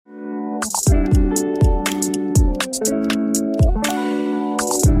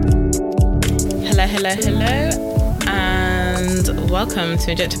Hello, and welcome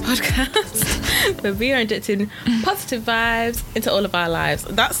to Injected Podcast, where we are injecting positive vibes into all of our lives.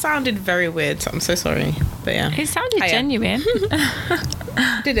 That sounded very weird, so I'm so sorry, but yeah. It sounded genuine.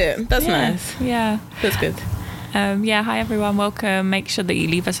 Did it? That's nice. Yeah. That's good. Hi everyone, welcome. Make sure that you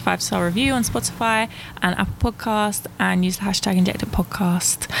leave us a 5-star review on Spotify and Apple Podcast, and use the hashtag Injected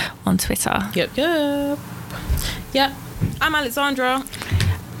Podcast on Twitter. Yep. I'm Alexandra.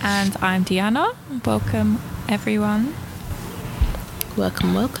 And I'm Deanna. Welcome everyone.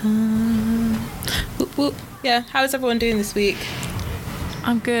 Welcome. Whoop, whoop. Yeah, how is everyone doing this week?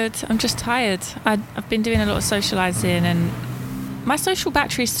 I'm good. I'm just tired. I've been doing a lot of socialising, and my social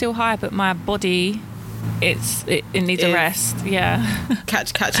battery is still high, but my body, it needs a rest. Yeah.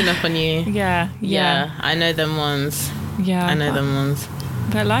 Catching up on you. Yeah. I know them ones.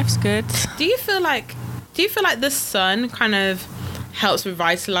 But life's good. Do you feel like the sun kind of helps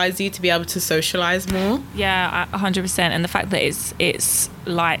revitalize you to be able to socialize more? Yeah, 100%. And the fact that it's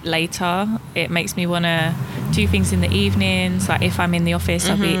light later, it makes me want to do things in the evenings. Like if I'm in the office,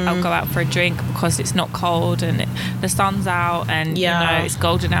 I'll go out for a drink because it's not cold and the sun's out, and you know it's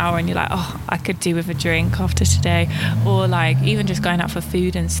golden hour, and you're like, oh, I could do with a drink after today. Or like even just going out for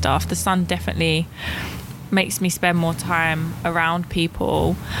food and stuff. The sun definitely makes me spend more time around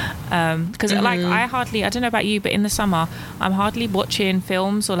people, because like I don't know about you, but in the summer I'm hardly watching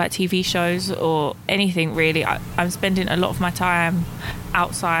films or like TV shows or anything really. I'm spending a lot of my time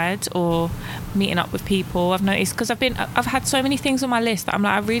outside or meeting up with people. I've noticed, because I've had so many things on my list that I'm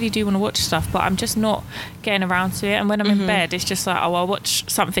like, I really do want to watch stuff, but I'm just not getting around to it. And when I'm in bed, it's just like, oh, I'll watch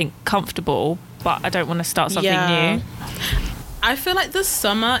something comfortable, but I don't want to start something new. I feel like the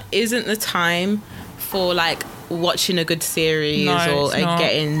summer isn't the time for like watching a good series or like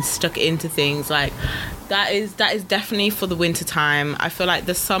getting stuck into things. Like that is definitely for the winter time. I feel like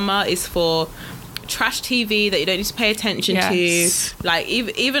the summer is for trash TV that you don't need to pay attention to. Like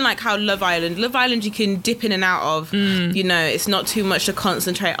even like how Love Island you can dip in and out of. You know, it's not too much to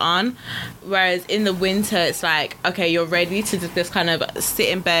concentrate on. Whereas in the winter, it's like, okay, you're ready to just kind of sit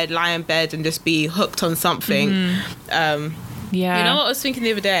in bed, lie in bed, and just be hooked on something. You know what I was thinking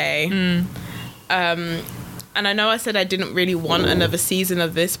the other day? And I know I said I didn't really want another season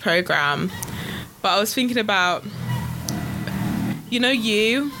of this program, but I was thinking about,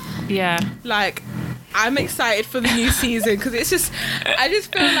 like, I'm excited for the new season, because I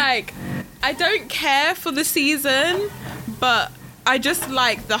just feel like I don't care for the season, but I just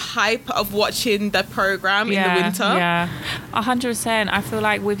like the hype of watching the program in the winter. Yeah, 100%. I feel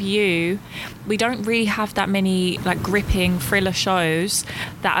like with you, we don't really have that many like gripping thriller shows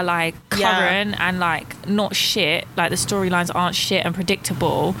that are like current and like not shit. Like the storylines aren't shit and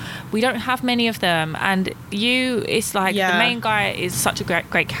predictable. We don't have many of them. And it's like the main guy is such a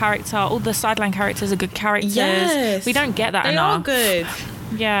great character. All the sideline characters are good characters. Yes. We don't get that enough. They are good.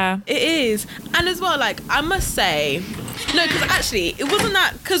 Yeah. It is. And as well, like, I must say, no, because actually, it wasn't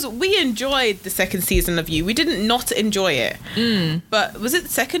that, because we enjoyed the second season of You. We didn't not enjoy it. But was it the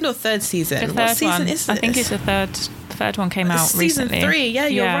second or third season? The third what season one. is this? I think it's the third one came out recently. Season 3,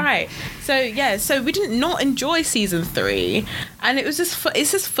 you're right. So we didn't not enjoy season 3, and it was just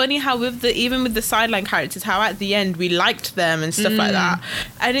it's just funny how even with the sideline characters, how at the end we liked them and stuff like that.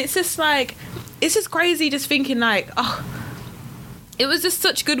 And it's just like, it's just crazy just thinking like, oh, it was just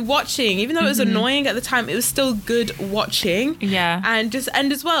such good watching. Even though it was annoying at the time, it was still good watching. Yeah. And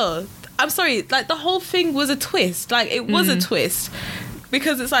as well, I'm sorry, like the whole thing was a twist. Like it was a twist,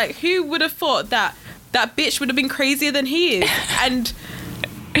 because it's like, who would have thought that bitch would have been crazier than he is, and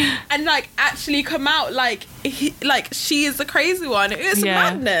like actually come out like she is the crazy one. It's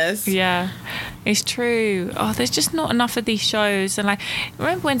madness. Yeah, it's true. Oh, there's just not enough of these shows. And like,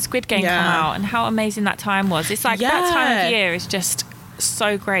 remember when Squid Game came out and how amazing that time was? It's like that time of year is just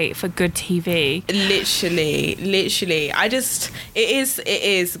so great for good TV. Literally. It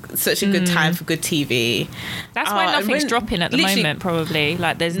is such a good time for good TV. That's why nothing's dropping at the moment, probably.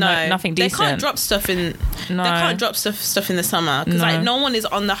 Like there's nothing decent. They can't drop stuff in They can't drop stuff in the summer, because like no one is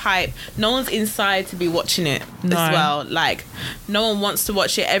on the hype. No one's inside to be watching it as well. Like no one wants to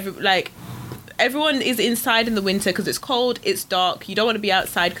watch it. Everyone is inside in the winter because it's cold, it's dark. You don't want to be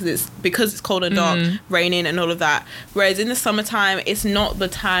outside because it's cold and dark, raining and all of that. Whereas in the summertime, it's not the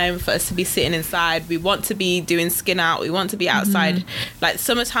time for us to be sitting inside. We want to be doing skin out. We want to be outside. Like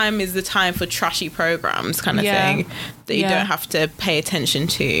summertime is the time for trashy programs kind of thing that you don't have to pay attention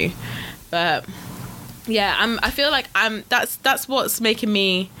to. But yeah, I feel like that's what's making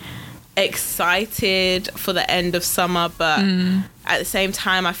me excited for the end of summer, but at the same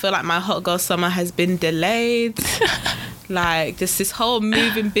time I feel like my hot girl summer has been delayed. Like, just this whole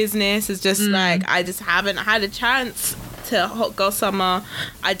moving business is just like, I just haven't had a chance to hot girl summer.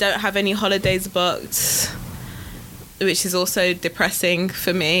 I don't have any holidays booked, which is also depressing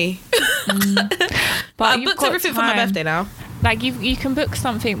for me. But I booked everything for my birthday now. Like, you can book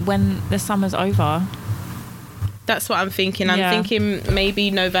something when the summer's over. That's what I'm thinking. I'm thinking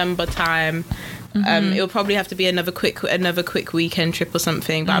maybe November time. It'll probably have to be another quick weekend trip or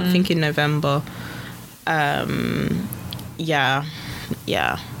something, but I'm thinking November. Yeah,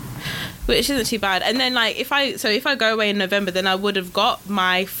 which isn't too bad. And then, like, if I go away in November, then I would have got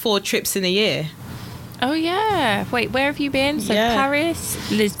my 4 trips in a year. Oh yeah. Wait, where have you been? So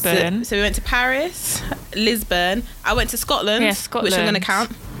Paris, Lisbon. So we went to Paris, Lisbon. I went to Scotland, which I'm going to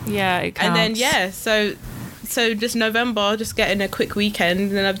count. Yeah, it counts. And then so just November, just getting a quick weekend,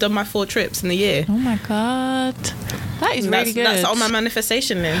 and then I've done my 4 trips in the year. Oh my god, that is really good. That's on my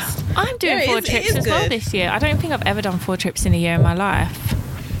manifestation list. I'm doing 4 trips as well this year. I don't think I've ever done 4 trips in a year in my life.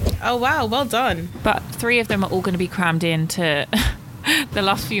 Oh wow, well done. But 3 of them are all going to be crammed into the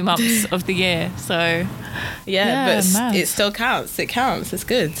last few months of the year. So but it still counts. It counts. It's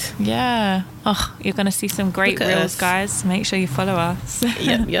good. Yeah. Oh, you're going to see some great reels, guys. Make sure you follow us.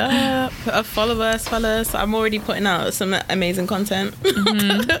 Yeah. Follow us. I'm already putting out some amazing content.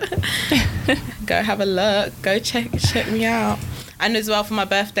 Go have a look. Go check me out. And as well, for my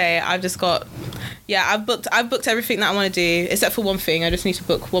birthday, I've just got... Yeah, I've booked everything that I want to do, except for one thing. I just need to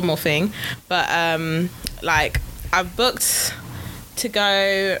book one more thing. But, like, I've booked to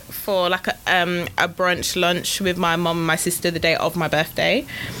go for, like, a brunch lunch with my mum and my sister the day of my birthday.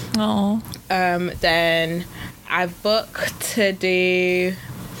 Oh. Then I've booked to do...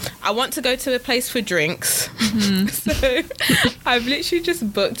 I want to go to a place for drinks. So I've literally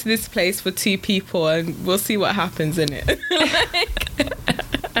just booked this place for 2 people, and we'll see what happens in it.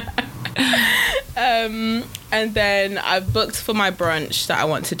 And then I've booked for my brunch that I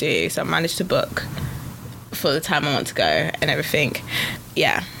want to do. So I managed to book for the time I want to go and everything.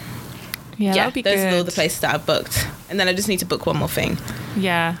 Yeah, that'll be those good. are all the places that I've booked. And then I just need to book one more thing.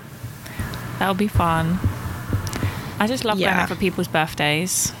 Yeah, that'll be fun. I just love going out for people's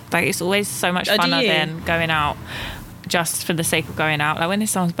birthdays. Like, it's always so much funner than going out just for the sake of going out. Like, when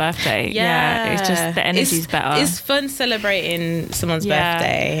it's someone's birthday, it's just the energy's better. It's fun celebrating someone's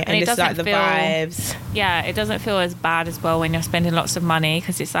birthday, and it's like the vibes. Yeah, it doesn't feel as bad as well when you're spending lots of money,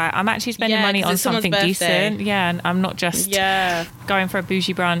 because it's like, I'm actually spending money on something decent. Yeah, and I'm not just going for a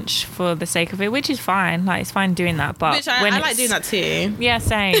bougie brunch for the sake of it, which is fine. Like, it's fine doing that, but I like doing that too. Yeah,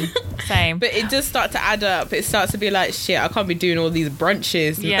 same. But it does start to add up. It starts to be like, shit, I can't be doing all these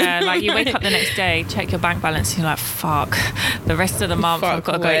brunches. Yeah, like, you wake up the next day, check your bank balance, and you're like, fuck, the rest of the month I've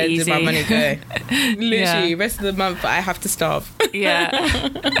got to go easy. Where did my money go? Literally, rest of the month I have to starve. Yeah.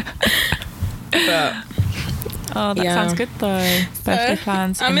 But that sounds good though. Birthday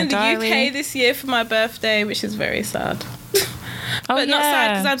plans. I'm in the diary. UK this year for my birthday, which is very sad. But not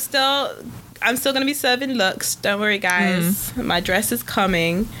sad, because I'm still going to be serving looks. Don't worry, guys. My dress is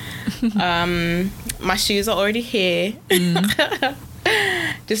coming. My shoes are already here.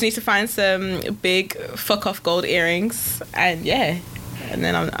 Just need to find some big fuck off gold earrings, and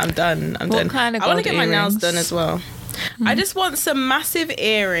then I'm done. What kind of gold I want to get my nails earrings? done as well. I just want some massive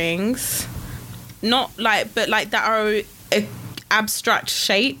earrings, not like, but like that are a abstract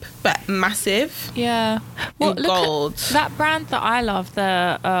shape but massive. Yeah. Well, look gold. at that brand that I love,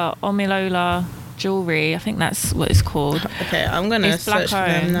 the Omilola jewelry. I think that's what it's called. Okay, I'm gonna search for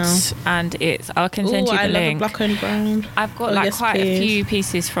them now. And I can send you the link. Love a black-owned brand. I've got quite a few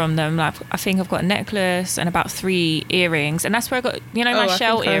pieces from them. Like, I think I've got a necklace and about 3 earrings, and that's where I got my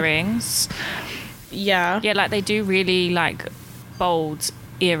shell earrings. Yeah, like, they do really like bold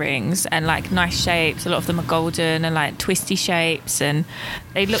earrings and like nice shapes. A lot of them are golden and like twisty shapes, and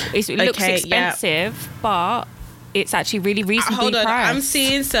it looks expensive, but it's actually really reasonably Hold on, priced. I'm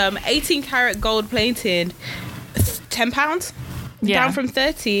seeing some 18 karat gold plated, £10 down from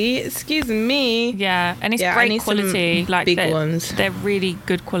 30. Excuse me. Yeah, and it's great quality. Like, big ones. They're really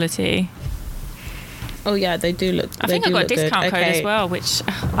good quality. Oh yeah, they do look. I think I've got a discount code as well, which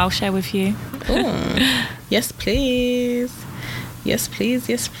I'll share with you. Ooh. Yes, please. Yes, please.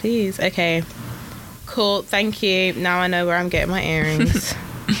 Yes, please. Okay. Cool. Thank you. Now I know where I'm getting my earrings.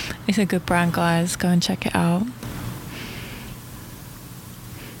 It's a good brand, guys. Go and check it out.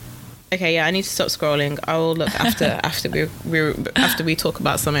 Okay, yeah, I need to stop scrolling. I will look after we talk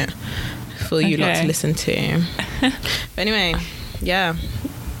about something for you lot to listen to. But anyway, yeah.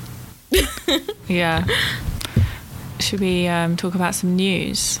 Yeah. Should we talk about some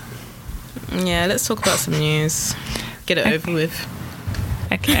news? Yeah, let's talk about some news. Get it over with.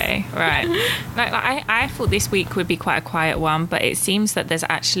 Okay. Okay, right. Like I thought this week would be quite a quiet one, but it seems that there's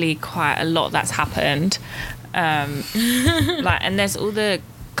actually quite a lot that's happened. And there's all the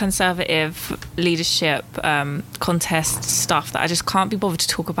Conservative leadership contest stuff that I just can't be bothered to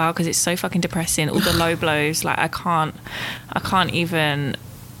talk about because it's so fucking depressing. All the low blows, like I can't even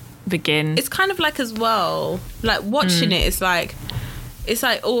begin. It's kind of like, as well, like watching it, it's like,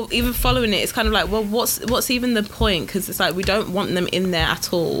 or even following it, it's kind of like, well, what's even the point? Because it's like, we don't want them in there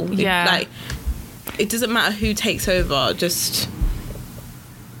at all. Yeah. It doesn't matter who takes over,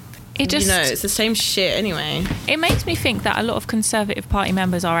 it's the same shit anyway. It makes me think that a lot of Conservative Party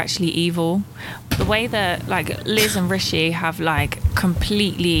members are actually evil. The way that, like, Liz and Rishi have, like,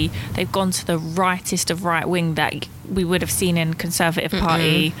 they've gone to the rightest of right wing that we would have seen in Conservative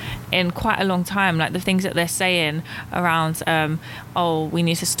Party in quite a long time. Like, the things that they're saying around, we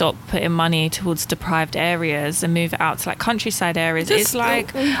need to stop putting money towards deprived areas and move it out to, like, countryside areas. It's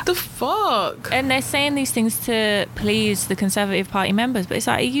like, the fuck? And they're saying these things to please the Conservative Party members, but it's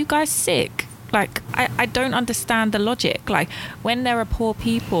like, are you guys sick? Like, I don't understand the logic. Like, when there are poor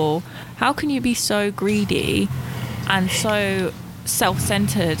people, how can you be so greedy and so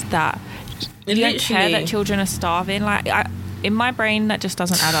self-centered that you don't care that children are starving? Like, in my brain, that just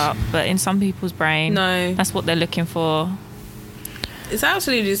doesn't add up. But in some people's brain, no, that's what they're looking for. It's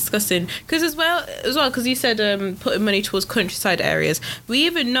absolutely disgusting. Because as well, because you said putting money towards countryside areas. We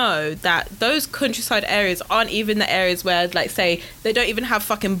even know that those countryside areas aren't even the areas where, like, say, they don't even have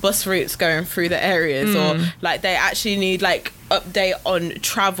fucking bus routes going through the areas, or like they actually need like update on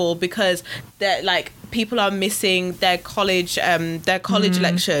travel because they're like, people are missing their college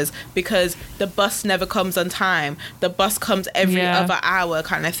lectures because the bus never comes on time. The bus comes every other hour,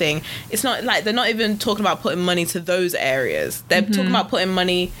 kind of thing. It's not like, they're not even talking about putting money to those areas. They're talking about putting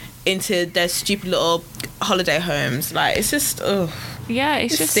money into their stupid little holiday homes. Like, it's just,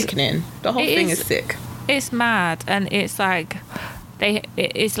 it's just sickening. The whole thing is sick. It's mad, and it's like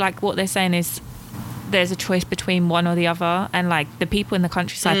it's like what they're saying is there's a choice between one or the other, and like the people in the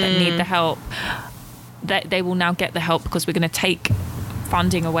countryside that need the help, they will now get the help because we're going to take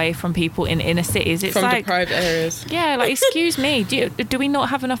funding away from people in inner cities. It's from like deprived areas. Yeah, like, excuse me, do we not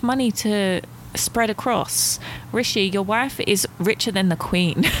have enough money to spread across? Rishi, your wife is richer than the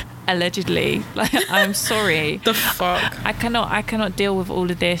Queen, allegedly. Like, I'm sorry. The fuck? I cannot deal with all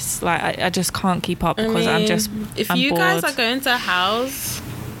of this. Like, I just can't keep up because I'm you bored. Guys are going to house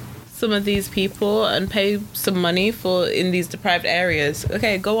some of these people and pay some money in these deprived areas,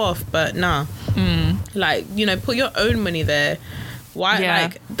 okay, go off, but nah. Like, put your own money there. Why?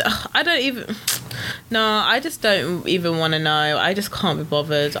 Like, I don't even, no, I just don't even want to know. I just can't be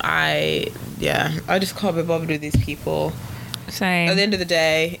bothered. I just can't be bothered with these people. Same. At the end of the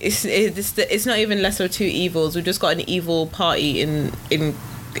day, it's not even lesser of two evils. We've just got an evil party in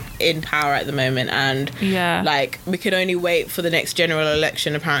power at the moment, and like, we can only wait for the next general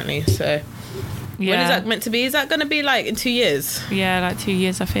election, apparently. So when is that meant to be? Is that going to be like in 2 years? Yeah, like 2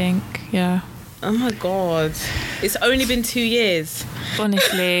 years, I think. Yeah. Oh my god, it's only been 2 years.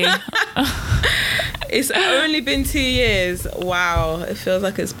 Honestly. It's only been 2 years. Wow, it feels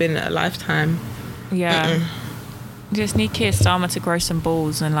like it's been a lifetime. Yeah. Just need Keir Starmer to grow some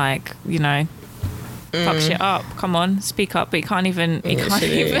balls and, like, fuck shit up. Come on, speak up. But he can't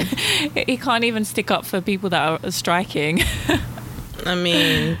even stick up for people that are striking. I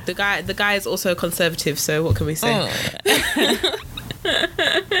mean, the guy is also a conservative, so what can we say?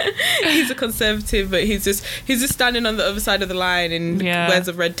 He's a conservative, but he's just standing on the other side of the line and wears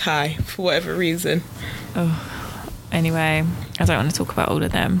a red tie for whatever reason. Anyway, I don't want to talk about all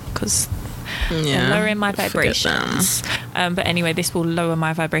of them because they're lowering my vibrations. But anyway, this will lower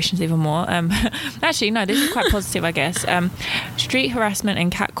my vibrations even more. Actually, no, this is quite positive, I guess. Street harassment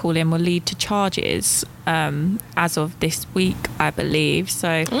and catcalling will lead to charges as of this week, I believe.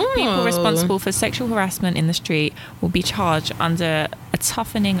 So people responsible for sexual harassment in the street will be charged under a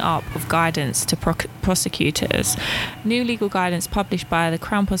toughening up of guidance to prosecutors. New legal guidance published by the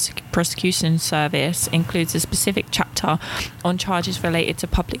Crown Prosecution Service includes a specific chapter on charges related to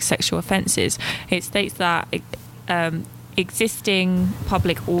public sexual offences. It states that existing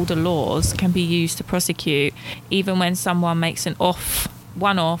public order laws can be used to prosecute even when someone makes an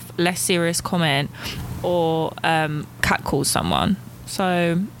one-off, less serious comment or catcalls someone.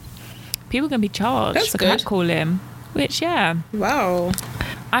 So people can be charged for catcalling, which wow.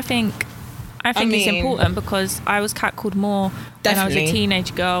 I think it's important because I was catcalled more when I was a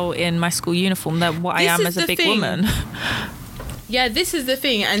teenage girl in my school uniform than what I am as a big woman. Yeah, this is the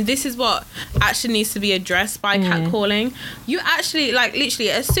thing, and this is what actually needs to be addressed by catcalling. You actually, like, literally,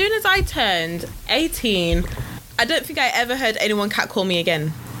 as soon as I turned 18, I don't think I ever heard anyone catcall me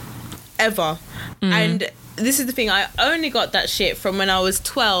again. Ever. And this is the thing, I only got that shit from when I was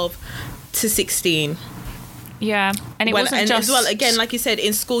 12 to 16. Yeah, and it wasn't just... as well, again, like you said,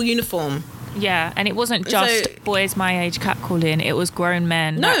 in school uniform. Yeah, and it wasn't just boys my age catcalling, it was grown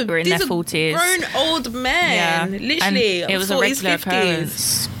men that were in their 40s. Grown old men, literally. And it was 40s, a regular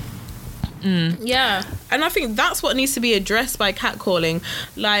 50s. Occurrence. Yeah, and I think that's what needs to be addressed by catcalling.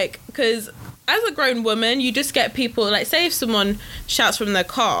 Like, because as a grown woman, you just get people, like, say if someone shouts from their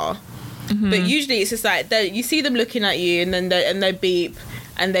car, but usually it's just like, you see them looking at you and then they beep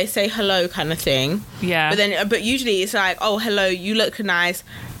and they say hello kind of thing. Yeah. But usually it's like, oh, hello, you look nice,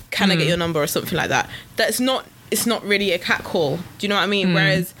 can I get your number or something like that. It's not really a catcall. Do you know what I mean?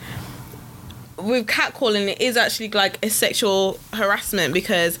 Whereas with catcalling, it is actually like a sexual harassment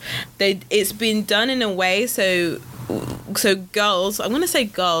because it's been done in a way so girls, I'm going to say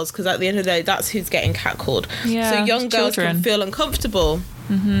girls because at the end of the day, that's who's getting catcalled. Yeah, so young girls can feel uncomfortable.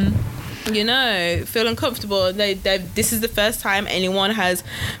 You know, feel uncomfortable. This is the first time anyone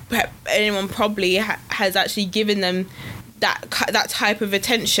probably has actually given them that type of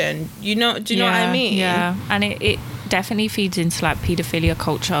attention. Do you know what I mean? Yeah, and it definitely feeds into like paedophilia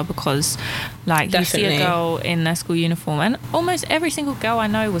culture because like you see a girl in their school uniform, and almost every single girl I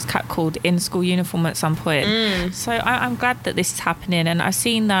know was catcalled in school uniform at some point. So I'm glad that this is happening, and I've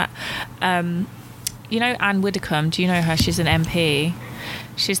seen that you know Anne Widdecombe, do you know her? She's an MP.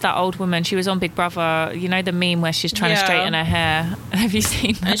 She's that old woman. She was on Big Brother. You know the meme where she's trying to straighten her hair? Have you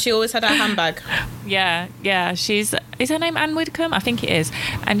seen that? And she always had her handbag. Yeah. Is her name Anne Widdecombe? I think it is.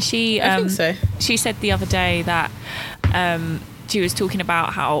 And she... I think so. She said the other day that she was talking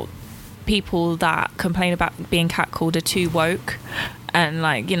about how people that complain about being catcalled are too woke. And,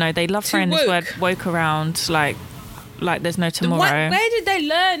 like, you know, they love throwing this word woke around, like there's no tomorrow. Where did they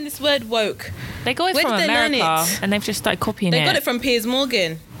learn this word woke? They got it from America, and they've just started copying it. They got it from Piers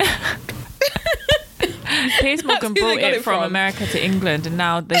Morgan. Piers Morgan brought it from America to England, and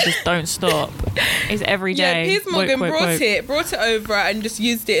now they just don't stop. It's every day. Yeah, Piers Morgan brought it over and just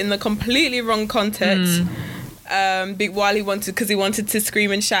used it in the completely wrong context. While he wanted to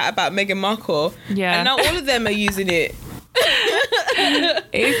scream and shout about Meghan Markle. Yeah. And now all of them are using it.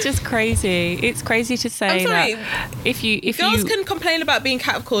 It's just crazy. It's crazy to say that if girls can complain about being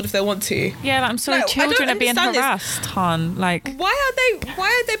catcalled if they want to. Yeah, I'm sorry, children are being harassed, hon. Like, why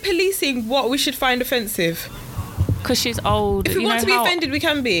are they policing what we should find offensive? Because she's old. If we want to be offended, we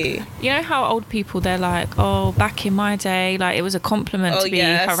can be. You know how old people, they're like, oh, back in my day, like it was a compliment to be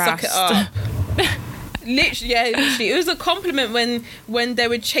harassed. Suck it up. Literally, it was a compliment when they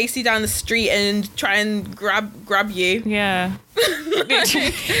would chase you down the street and try and grab you. Yeah.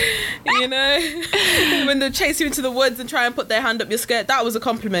 You know, when they chase you into the woods and try and put their hand up your skirt, that was a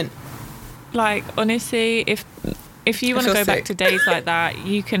compliment. Like, honestly, if you want to go back to days like that,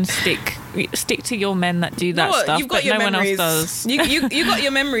 you can stick to your men that do that stuff, but no one else does. You got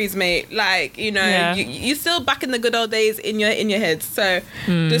your memories, mate. Like, you know, you still back in the good old days in your head. So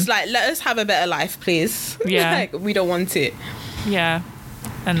just like, let us have a better life, please. Yeah, like, we don't want it. Yeah,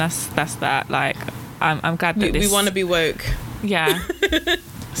 and that's that. Like, I'm glad that we want to be woke. Yeah,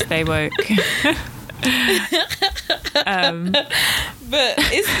 stay woke. But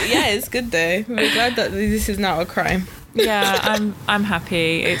it's good though. We're glad that this is not a crime. Yeah, I'm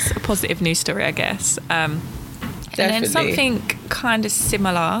happy. It's a positive news story, I guess. And then something kind of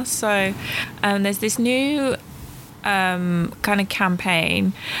similar. So there's this new kind of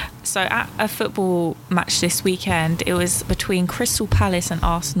campaign. So at a football match this weekend, it was between Crystal Palace and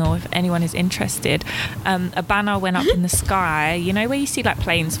Arsenal, if anyone is interested. A banner went up in the sky, you know where you see like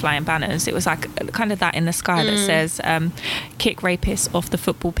planes flying banners? It was like kind of that in the sky that says kick rapists off the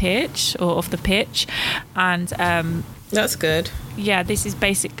football pitch or off the pitch. And that's good. Yeah, this is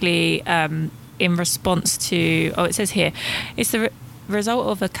basically in response to, it says here, it's the result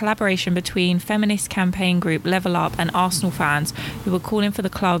of a collaboration between feminist campaign group Level Up and Arsenal fans who were calling for the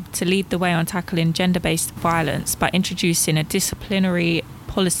club to lead the way on tackling gender-based violence by introducing a disciplinary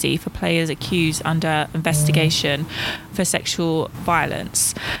policy for players accused under investigation for sexual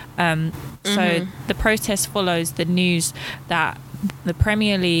violence. So the protest follows the news that the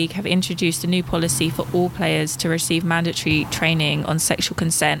Premier League have introduced a new policy for all players to receive mandatory training on sexual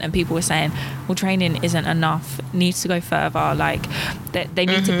consent, and people were saying, well, training isn't enough, needs to go further, like they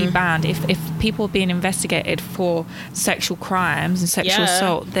need to be banned. If people are being investigated for sexual crimes and sexual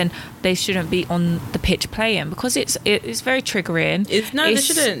assault, then they shouldn't be on the pitch playing, because it's very triggering.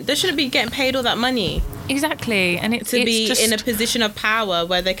 They shouldn't be getting paid all that money. Exactly. And it's be just in a position of power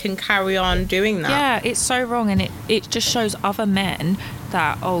where they can carry on doing that. Yeah, it's so wrong, and it just shows other men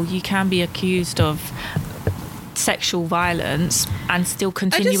that, you can be accused of sexual violence and still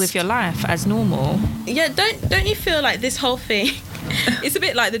continue with your life as normal. Yeah, don't you feel like this whole thing it's a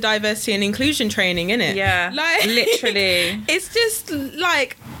bit like the diversity and inclusion training, isn't it? Yeah, like literally. It's just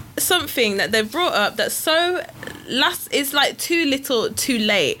like something that they've brought up that's so it's like too little too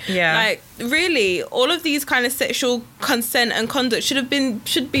late. Yeah, like really all of these kind of sexual consent and conduct should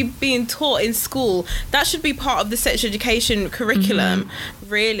be being taught in school. That should be part of the sex education curriculum.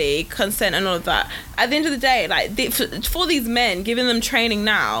 Really, consent and all of that. At the end of the day, like for these men, giving them training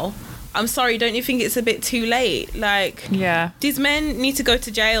now, I'm sorry, don't you think it's a bit too late? Like, yeah, these men need to go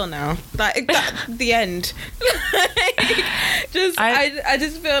to jail now. Like, that's the end. I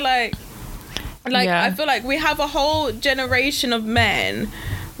just feel like yeah. I feel like we have a whole generation of men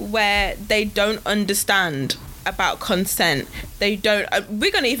where they don't understand about consent. They don't.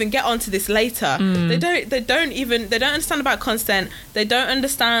 We're gonna even get onto this later. They don't understand about consent. They don't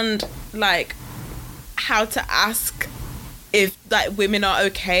understand like how to ask if like women are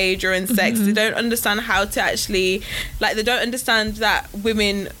okay during sex. They don't understand how to actually like. They don't understand that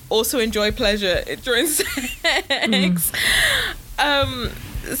women also enjoy pleasure during sex.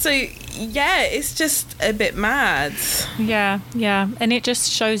 So yeah, it's just a bit mad. Yeah, and it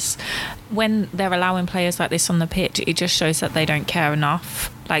just shows when they're allowing players like this on the pitch, it just shows that they don't care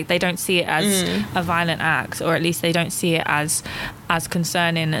enough. Like they don't see it as a violent act, or at least they don't see it as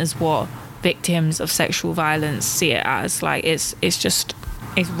concerning as what victims of sexual violence see it as. Like it's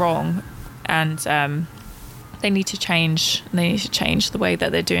wrong, and they need to change the way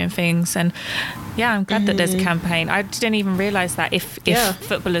that they're doing things. And yeah, I'm glad that there's a campaign. I didn't even realise that if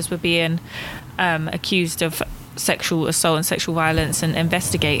footballers were being accused of sexual assault and sexual violence and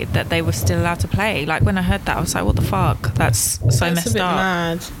investigated, that they were still allowed to play. Like when I heard that, I was like, what the fuck? That's messed up. That's a bit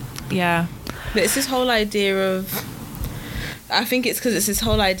mad. Yeah. But it's this whole idea of, I think it's because it's this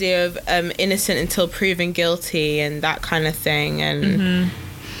whole idea of innocent until proven guilty and that kind of thing. And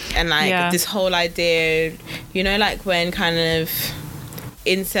and like this whole idea, you know, like when kind of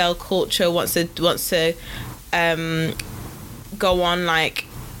incel culture wants to go on like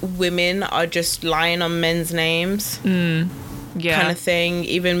women are just lying on men's names, kind of thing.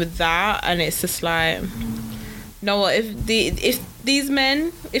 Even with that, and it's just like, you know what? If these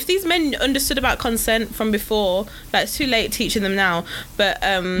men understood about consent from before, like it's too late teaching them now. But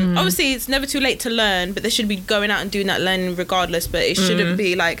obviously it's never too late to learn, but they should be going out and doing that learning regardless. But it shouldn't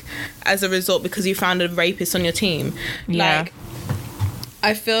be like as a result because you found a rapist on your team. Like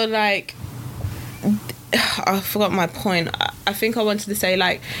I feel like I forgot my point. I think I wanted to say,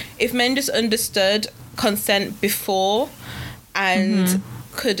 like, if men just understood consent before and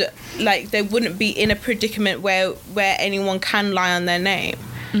could, like, they wouldn't be in a predicament where anyone can lie on their name.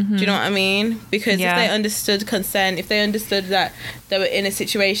 Do you know what I mean? Because if they understood consent, if they understood that they were in a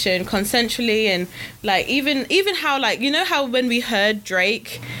situation consensually, and like even how, like, you know how when we heard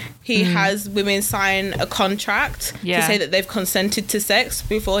Drake, he has women sign a contract to say that they've consented to sex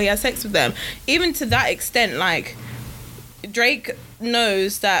before he has sex with them. Even to that extent, like, Drake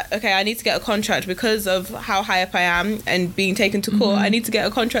knows that, okay, I need to get a contract because of how high up I am and being taken to court. I need to get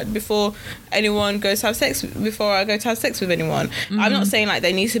a contract before anyone goes to have sex, before I go to have sex with anyone. I'm not saying like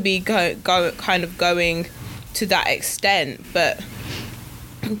they need to be kind of going to that extent, but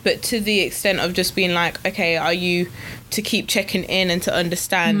to the extent of just being like, okay, are you to keep checking in and to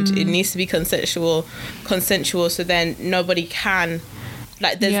understand it needs to be consensual, so then nobody can,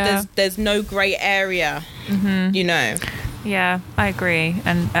 like, there's no grey area, you know. Yeah, I agree.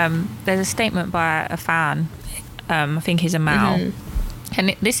 And there's a statement by a fan, I think he's a male,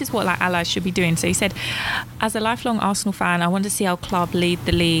 and this is what like allies should be doing. So he said, as a lifelong Arsenal fan, I want to see our club lead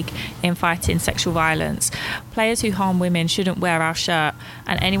the league in fighting sexual violence. Players who harm women shouldn't wear our shirt,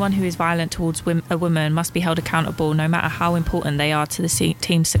 and anyone who is violent towards a woman must be held accountable, no matter how important they are to the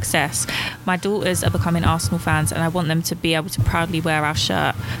team's success. My daughters are becoming Arsenal fans, and I want them to be able to proudly wear our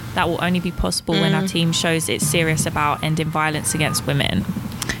shirt. That will only be possible when our team shows it's serious about ending violence against women.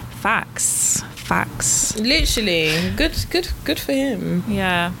 Facts. Literally, good for him.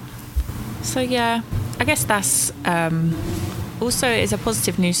 Yeah. So yeah, I guess that's also is a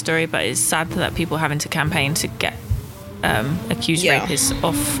positive news story, but it's sad that people are having to campaign to get accused rapists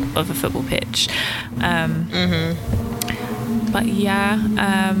off of a football pitch. But yeah,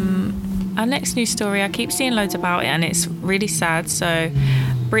 our next news story, I keep seeing loads about it and it's really sad. So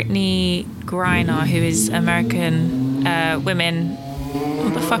Brittany Griner, who is American women.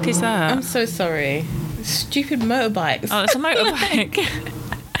 What the fuck is that? I'm so sorry. Stupid motorbikes. Oh, it's a motorbike.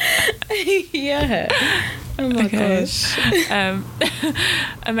 Yeah. Oh my gosh.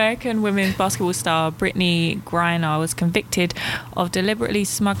 American women's basketball star Brittney Griner was convicted of deliberately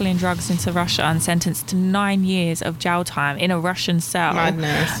smuggling drugs into Russia and sentenced to 9 years of jail time in a Russian cell.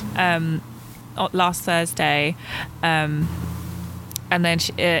 Madness. Last Thursday. And then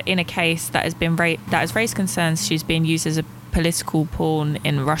in a case that has raised concerns, she's being used as a political pawn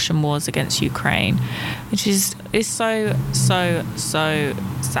in Russian wars against Ukraine, which is so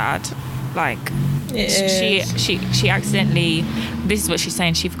sad. Like she accidentally, this is what she's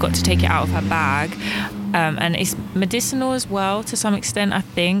saying, she forgot to take it out of her bag, and it's medicinal as well to some extent, I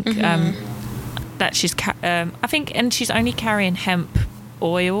think. That she's I think, and she's only carrying hemp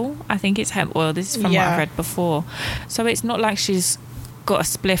oil. I think it's hemp oil. This is from what I've read before. So it's not like she's got a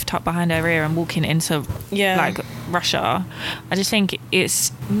spliff tucked behind her ear and walking into like Russia. I just think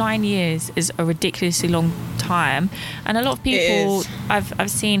it's 9 years is a ridiculously long time, and a lot of people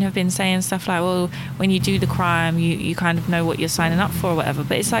I've seen have been saying stuff like, well, when you do the crime you kind of know what you're signing up for or whatever,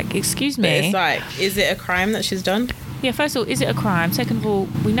 but it's like, excuse me, but it's like, is it a crime that she's done? Yeah, first of all, is it a crime? Second of all,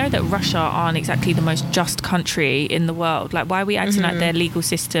 we know that Russia aren't exactly the most just country in the world. Like, why are we acting like their legal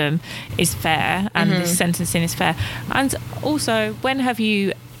system is fair and this sentencing is fair? And also, when have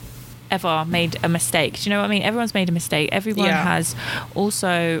you ever made a mistake? Do you know what I mean? Everyone's made a mistake. Everyone has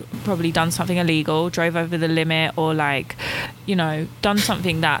also probably done something illegal, drove over the limit, or like, you know, done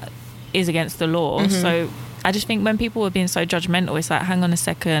something that is against the law. So I just think when people are being so judgmental, it's like, hang on a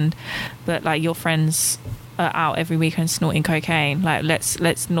second, but like, your friends are out every weekend snorting cocaine. Like,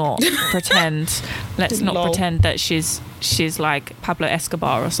 let's not pretend. Let's not pretend that she's like Pablo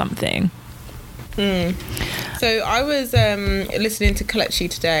Escobar or something. So I was listening to Kelechi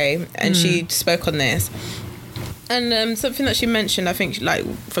today, and she spoke on this. And something that she mentioned, I think, like,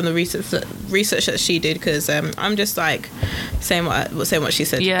 from the research that she did, because I'm just like saying what she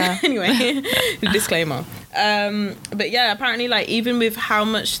said. Yeah. Anyway, disclaimer. But yeah, apparently, like, even with how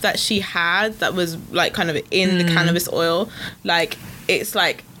much that she had that was like kind of in the cannabis oil, like, it's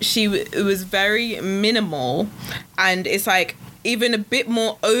like it was very minimal, and it's like, even a bit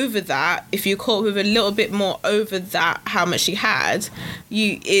more over that, if you caught with a little bit more over that, how much she had,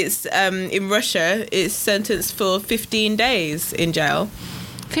 it's in Russia, it's sentenced for 15 days in jail.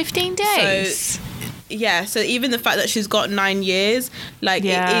 15 days? So, yeah, so even the fact that she's got 9 years, like, it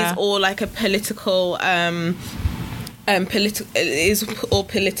is all like a political... it is all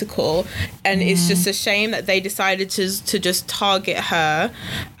political, and it's just a shame that they decided to just target her,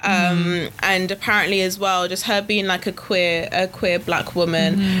 and apparently as well, just her being like a queer black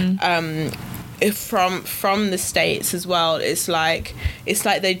woman, from the States as well. It's like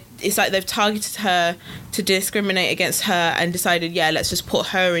they've targeted her to discriminate against her and decided, let's just put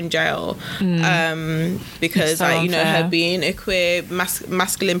her in jail, because so, like, you know, her being a queer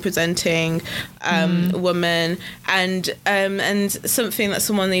masculine presenting woman, and something that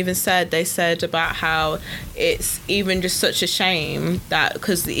someone even said, they said about how it's even just such a shame that,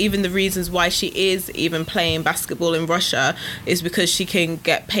 because even the reasons why she is even playing basketball in Russia is because she can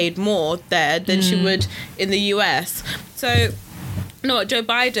get paid more there than she would in the US. So, you know what, Joe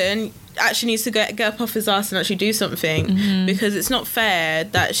Biden actually needs to get up off his ass and actually do something, because it's not fair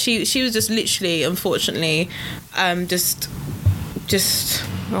that she was just literally, unfortunately, just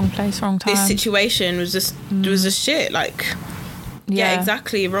wrong place, wrong time. This situation was just shit. Like,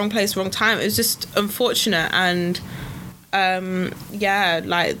 exactly, wrong place, wrong time. It was just unfortunate, and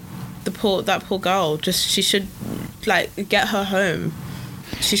like that poor girl, just, she should like get her home.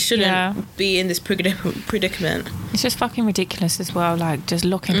 She shouldn't be in this predicament. It's just fucking ridiculous as well, like, just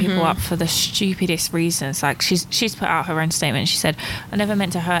locking people up for the stupidest reasons. Like, she's put out her own statement. She said, I never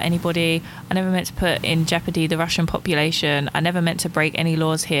meant to hurt anybody. I never meant to put in jeopardy the Russian population. I never meant to break any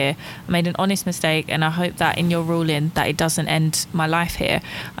laws here. I made an honest mistake, and I hope that in your ruling that it doesn't end my life here.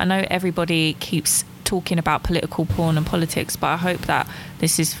 I know everybody keeps talking about political porn and politics, but I hope that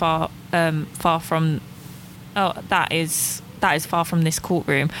this is far from... that is far from this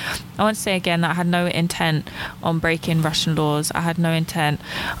courtroom. I want to say again that I had no intent on breaking Russian laws. I had no intent.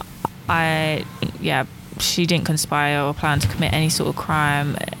 She didn't conspire or plan to commit any sort of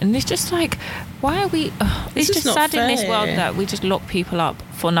crime. And it's just like, why are we... it's just sad fair. In this world that we just lock people up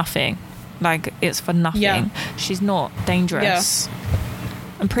for nothing. Like, it's for nothing. Yeah. She's not dangerous. Yeah.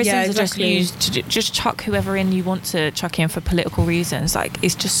 And prisons are just used to just chuck whoever in you want to chuck in for political reasons. Like,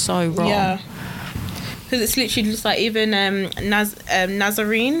 it's just so wrong. Yeah. because it's literally just like even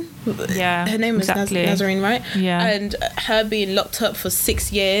Nazarene. Yeah, her name was exactly. Nazarene, right? Yeah, and her being locked up for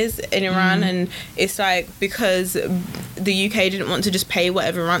 6 years in Iran, and it's like because the UK didn't want to just pay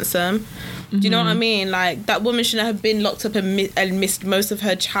whatever ransom. Do you know what I mean? Like, that woman shouldn't have been locked up and missed most of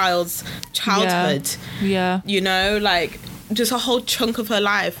her child's childhood. Yeah. You know, like, just a whole chunk of her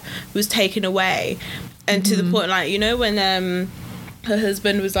life was taken away. And to the point, like, you know, when her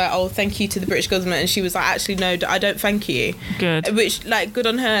husband was like, oh, thank you to the British government, and she was like, actually, no, I don't thank you. Good. Which, like, good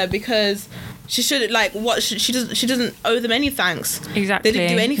on her, because she should, like, she doesn't owe them any thanks. Exactly. They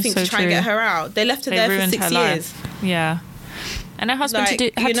didn't do anything to try and get her out. They left her there for 6 years. Yeah. And her husband had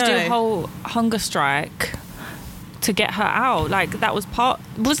to do a whole hunger strike to get her out. Like, that was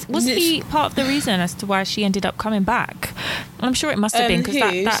was he part of the reason as to why she ended up coming back? And I'm sure it must have been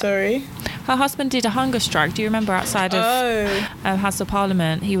because sorry, her husband did a hunger strike. Do you remember outside of House of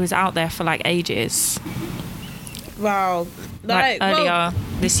Parliament? He was out there for like ages. Wow, like earlier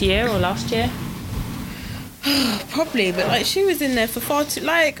this year or last year. Probably, but like she was in there for far too.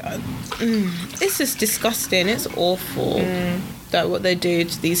 Like, it's just disgusting. It's awful. That what they do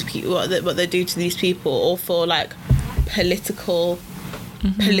to these people, what they do to these people, or for like political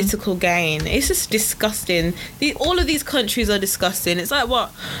gain. It's just disgusting. All of these countries are disgusting. It's like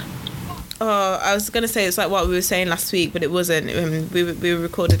what. I was gonna say it's like what we were saying last week, but it wasn't. We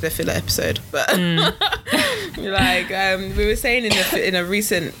recorded a filler episode, but like we were saying in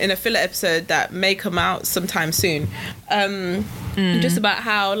a filler episode that may come out sometime soon. Just about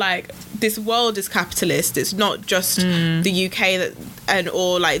how like this world is capitalist. It's not just the UK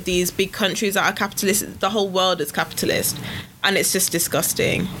or like these big countries that are capitalist. The whole world is capitalist, and it's just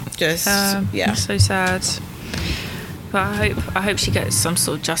disgusting. Just it's so sad. But I hope she gets some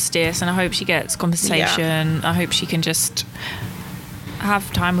sort of justice, and I hope she gets compensation. I hope she can just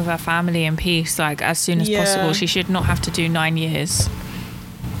have time with her family in peace, like as soon as possible. She should not have to do 9 years.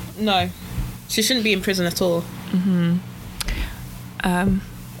 No, she shouldn't be in prison at all.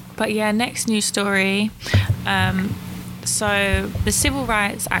 But yeah, next news story. So the civil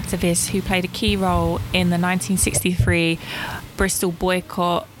rights activist who played a key role in the 1963 Bristol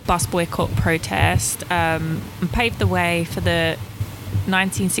bus boycott protest and paved the way for the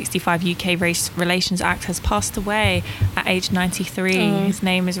 1965 UK Race Relations Act has passed away at age 93. His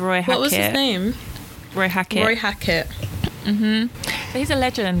name is Roy Hackett. What was his name? Roy Hackett. Roy Hackett. But he's a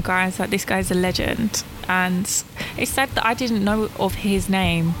legend, guys. Like, this guy's a legend. And it's sad that I didn't know of his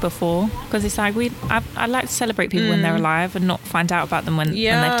name before, because it's like I like to celebrate people when they're alive and not find out about them when they've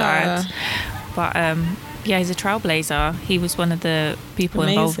died. But yeah, he's a trailblazer. He was one of the people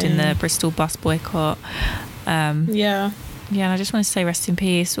involved in the Bristol bus boycott. Yeah, and I just want to say rest in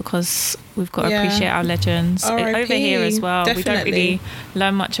peace, because we've got to appreciate our legends. Over here as well. Definitely. We don't really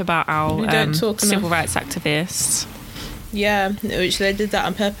learn much about our civil rights activists. Yeah, which they did that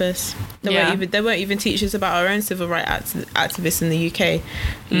on purpose. They won't even teach us about our own civil rights activists in the UK.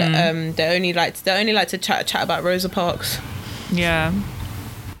 They only like to chat about Rosa Parks. Yeah,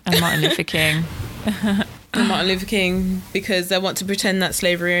 and Martin Luther King. And Martin Luther King, because they want to pretend that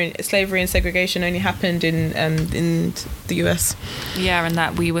slavery and segregation only happened in the US. Yeah, and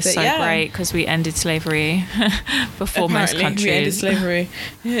that we were great because we ended slavery before most countries. We ended slavery.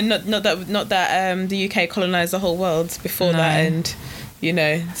 Not that the UK colonized the whole world before that, and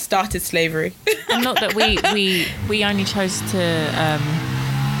started slavery. And not that we only chose to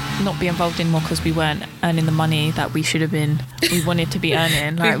not be involved in more because we weren't earning the money that we should have been. We wanted to be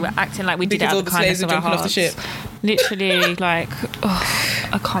earning. Like, we're acting like we did it out of the kindness of our hearts. Off the ship. Literally, like,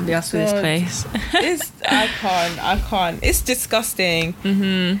 I can't be asked for this place. I can't. It's disgusting.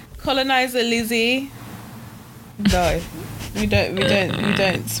 Colonizer Lizzie. No, we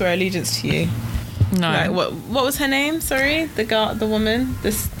don't swear allegiance to you. No. Like, what was her name? Sorry, the woman,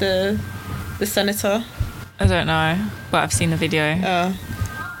 the senator. I don't know, but I've seen the video.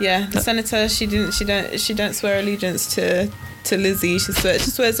 Yeah, the senator. She don't swear allegiance to Lizzie. She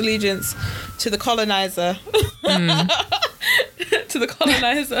swears allegiance to the colonizer. To the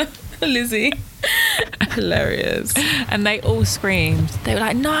colonizer, Lizzie. Hilarious. And they all screamed. They were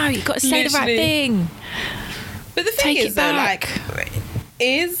like, "No, you got to say the right thing." But the thing is, though, like,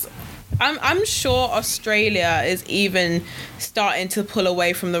 I'm sure Australia is even starting to pull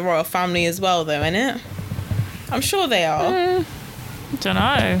away from the royal family as well, though, isn't it? I'm sure they are. Don't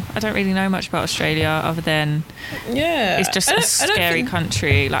know. I don't really know much about Australia other than it's just a scary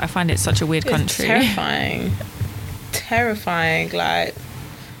country. Like, I find it such a weird country. Terrifying. Like,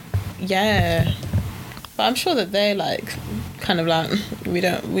 yeah. But I'm sure that they're like kind of like we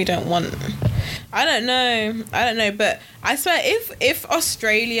don't want. I don't know. But I swear, if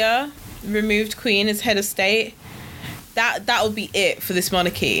Australia removed Queen as head of state, that would be it for this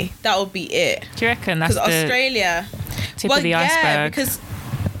monarchy. That would be it. Do you reckon that's the Australia tip of the iceberg? Yeah, because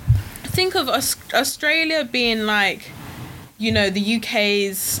think of Australia being like, you know, the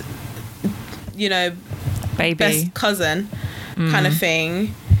UK's, you know, baby best cousin kind of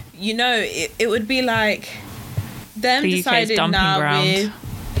thing. You know, it would be like them the decided now ground.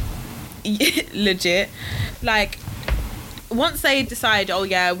 Legit, like once they decide, oh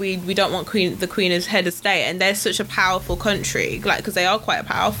yeah, we don't want the Queen as head of state, and they're such a powerful country, like, because they are quite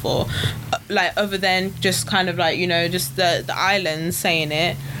powerful, like other than just kind of like, you know, just the islands saying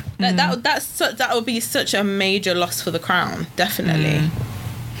it. That would be such a major loss for the crown, definitely.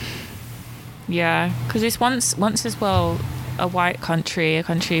 Yeah, because it's once as well a white country, a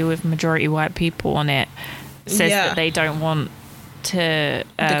country with majority white people on it, says that they don't want to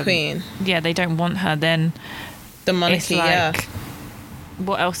the Queen. Yeah, they don't want her. Then the monarchy. Like,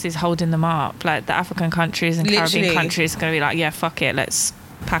 what else is holding them up? Like the African countries and Caribbean countries are going to be like, yeah, fuck it, let's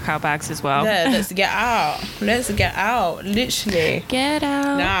pack our bags as well. Yeah, let's get out. Let's get out. Literally. Get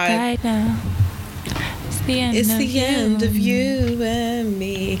out right now. It's the end of you and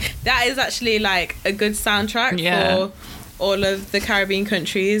me. That is actually like a good soundtrack for all of the Caribbean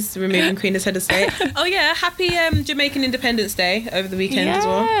countries removing Queen as head of state. Oh yeah, happy Jamaican Independence Day over the weekend as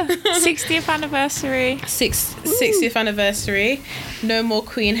well. 60th anniversary. 60th anniversary. No more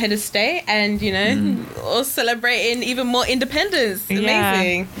Queen head of state, and you know, all celebrating even more independence.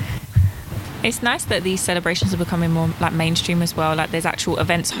 Amazing. It's nice that these celebrations are becoming more like mainstream as well. Like there's actual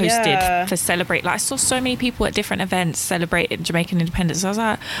events hosted to celebrate. Like I saw so many people at different events celebrating Jamaican independence. I was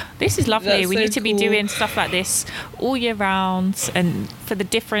like, this is lovely. We need to be doing stuff like this all year round, and for the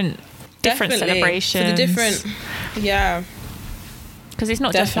different celebrations. For the different, because it's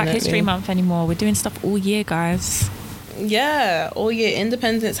not just Black History Month anymore. We're doing stuff all year, guys. Yeah, all year.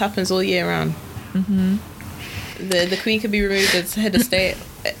 Independence happens all year round. The Queen could be removed as head of state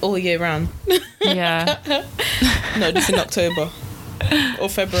all year round. Yeah. No, just in October or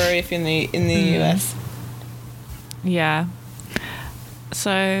February if you're in the US. Yeah.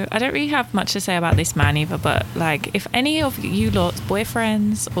 So I don't really have much to say about this man either, but like if any of you lot's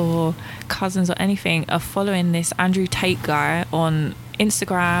boyfriends or cousins or anything are following this Andrew Tate guy on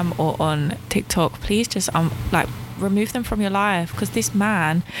Instagram or on TikTok, please just like remove them from your life, because this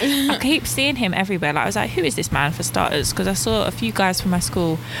man, I keep seeing him everywhere. Like I was like, who is this man, for starters? Because I saw a few guys from my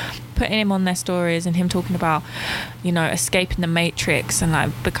school putting him on their stories and him talking about, you know, escaping the matrix and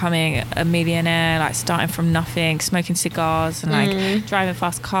like becoming a millionaire, like starting from nothing, smoking cigars and like driving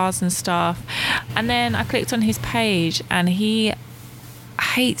fast cars and stuff. And then I clicked on his page and he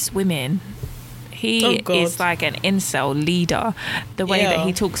hates women. He is like an incel leader. The way that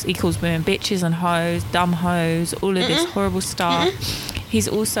he talks, he calls women bitches and hoes, dumb hoes, all of this horrible stuff. He's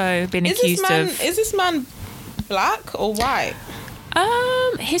also been accused of... Is this man black or white?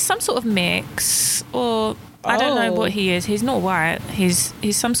 He's some sort of mix, or I don't know what he is. He's not white. He's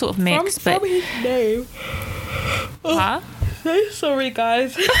some sort of mix. From his name. Huh? So sorry,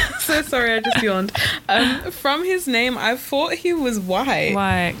 guys. So sorry, I just yawned. From his name, I thought he was white.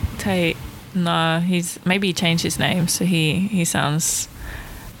 White Tate. No, maybe he changed his name, so he sounds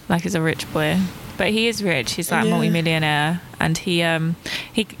like he's a rich boy. But he is rich. He's like multi-millionaire, and he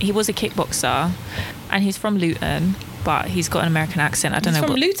was a kickboxer, and he's from Luton, but he's got an American accent. I don't know. He's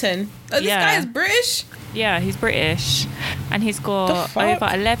from Luton. Oh, this guy is British. Yeah, he's British, and he's got over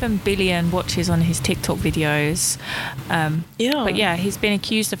 11 billion watches on his TikTok videos. But yeah, he's been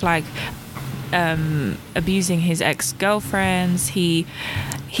accused of like abusing his ex-girlfriends.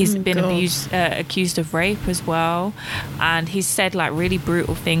 He's been accused of rape as well, and he's said like really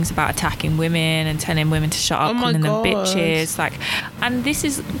brutal things about attacking women and telling women to shut up, calling them bitches. Like, and this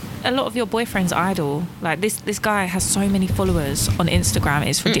is a lot of your boyfriend's idol. Like this guy has so many followers on Instagram,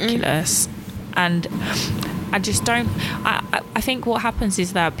 it's ridiculous. And I just don't. I think what happens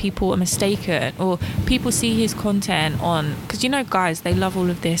is that people are mistaken, or people see his content on, because you know, guys, they love all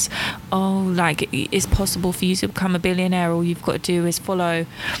of this. Oh, like it's possible for you to become a billionaire. All you've got to do is follow,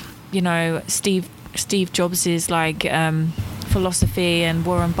 you know, Steve Jobs's like philosophy, and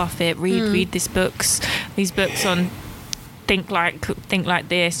Warren Buffett. Read these books on think like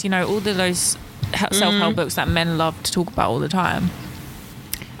this. You know, all of those self-help books that men love to talk about all the time.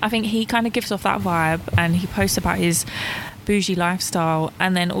 I think he kind of gives off that vibe, and he posts about his bougie lifestyle,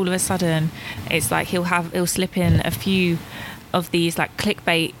 and then all of a sudden it's like he'll slip in a few of these like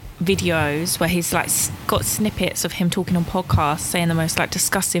clickbait videos where he's like got snippets of him talking on podcasts saying the most like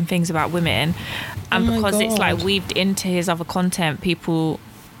disgusting things about women, and because it's like weaved into his other content, people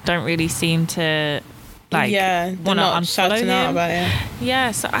don't really seem to like want to unfollow him. Out about it.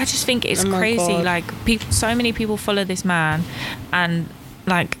 Yeah, so I just think it's crazy. God. Like so many people follow this man, and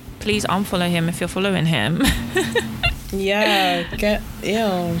like please unfollow him if you're following him. Yeah,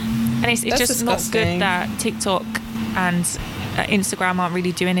 and it's just disgusting. Not good that TikTok and Instagram aren't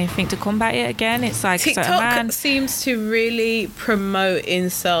really doing anything to combat it again. It's like TikTok seems to really promote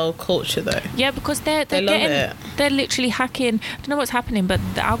incel culture though. Yeah, because they're literally hacking. I don't know what's happening, but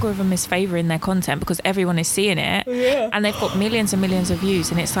the algorithm is favoring their content because everyone is seeing it, and they've got millions and millions of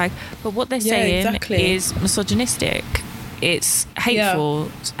views. And it's like, but what they're saying is misogynistic. It's hateful,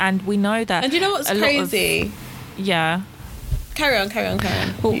 and we know that. And you know what's crazy? Carry on.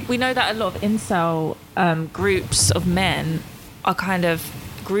 Well, we know that a lot of incel groups of men are kind of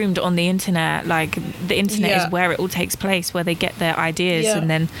groomed on the internet. Like the internet is where it all takes place, where they get their ideas, and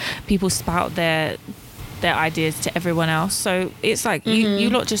then people spout their ideas to everyone else. So it's like you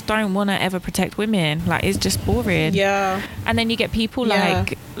lot just don't want to ever protect women. Like it's just boring. Yeah. And then you get people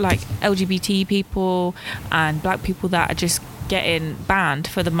like LGBT people and black people that are just getting banned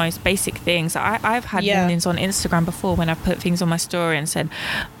for the most basic things. I've had warnings on Instagram before when I've put things on my story and said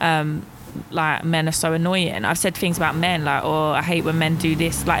like men are so annoying. I've said things about men like, oh, I hate when men do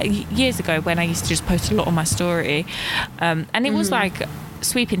this, like years ago when I used to just post a lot on my story, and it was like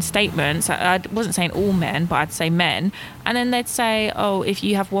sweeping statements. I wasn't saying all men, but I'd say men, and then they'd say, oh, if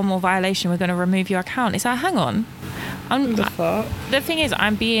you have one more violation, we're going to remove your account. It's like, hang on, the thing is,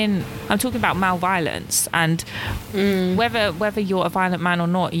 I'm talking about male violence, and whether you're a violent man or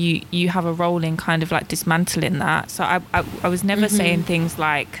not, you have a role in kind of like dismantling that. So I was never saying things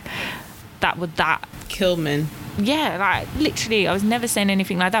like that would kill men. Yeah, like literally I was never saying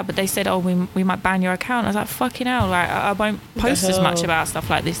anything like that, but they said, oh, we might ban your account. I was like, fucking hell, like I won't post as much about stuff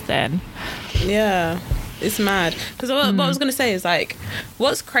like this then. Yeah, it's mad. Because what I was going to say is like,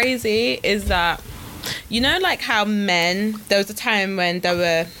 what's crazy is that, you know, like how there was a time when there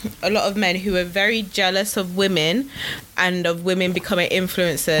were a lot of men who were very jealous of women and of women becoming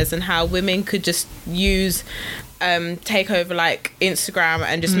influencers, and how women could just take over like Instagram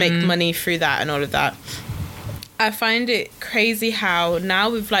and just make money through that and all of that. I find it crazy how now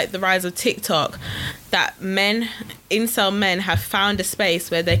with like the rise of TikTok, that incel men have found a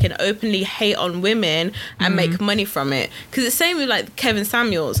space where they can openly hate on women and make money from it. Because it's the same with like Kevin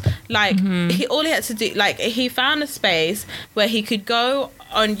Samuels. Like all he had to do, like he found a space where he could go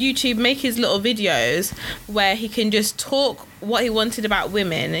on YouTube, make his little videos where he can just talk what he wanted about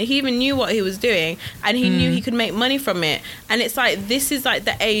women, and he even knew what he was doing, and he knew he could make money from it. And it's like, this is like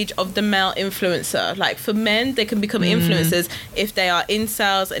the age of the male influencer. Like for men, they can become influencers if they are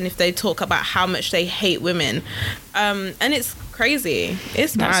incels and if they talk about how much they hate women, and it's crazy.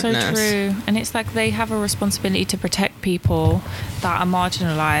 It's madness. That's so true. And it's like they have a responsibility to protect people that are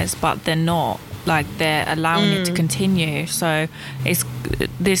marginalized, but they're not. Like they're allowing it to continue. So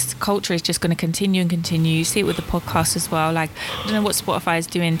this culture is just going to continue and continue. You see it with the podcast as well. Like I don't know what Spotify is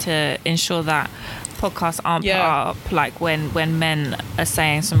doing to ensure that podcasts aren't put up like when men are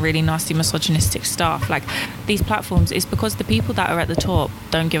saying some really nasty misogynistic stuff. Like these platforms, it's because the people that are at the top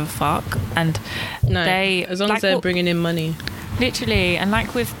don't give a fuck, and as long as they're bringing in money. Literally. And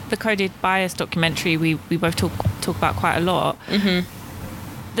like with the Coded Bias documentary we both talk about quite a lot,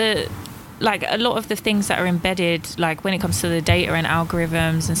 like a lot of the things that are embedded, like when it comes to the data and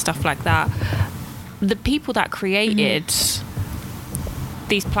algorithms and stuff like that, the people that created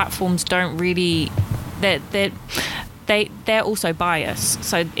these platforms don't really, they're also biased.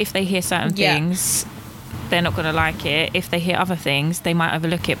 So if they hear certain things, they're not going to like it. If they hear other things, they might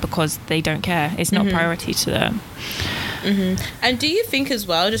overlook it because they don't care. It's not a priority to them. And do you think as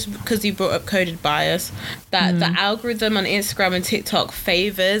well, just because you brought up Coded Bias, that the algorithm on Instagram and TikTok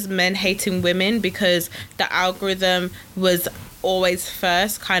favors men hating women because the algorithm was always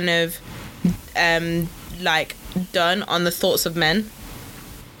first kind of like done on the thoughts of men?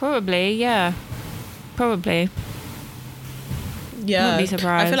 Probably, yeah. Probably. Yeah. Wouldn't be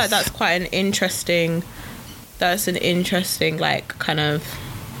surprised. I feel like that's quite an interesting like kind of,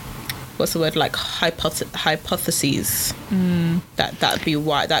 what's the word, like hypotheses.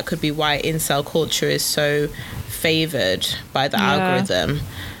 That could be why incel culture is so favored by the algorithm.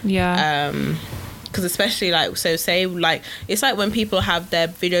 Because especially like, so say like, it's like when people have their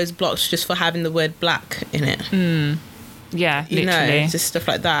videos blocked just for having the word black in it. Yeah, you literally. know, just stuff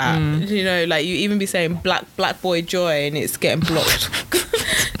like that. You know, like you even be saying black boy joy and it's getting blocked.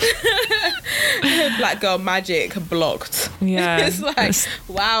 Black girl magic blocked. Yeah. It's like,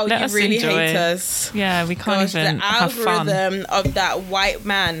 wow, you really hate us. Yeah, we can't even have fun. The algorithm of that white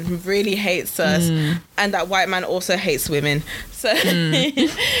man really hates us, and that white man also hates women. So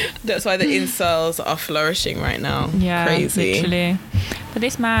that's why the incels are flourishing right now. Yeah, crazy. Literally. But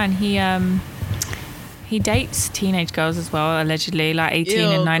this man, he dates teenage girls as well, allegedly, like 18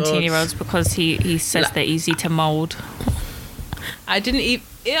 and 19-year-olds, because he says they're easy to mold. I didn't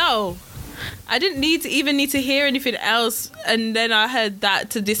need to hear anything else, and then I heard that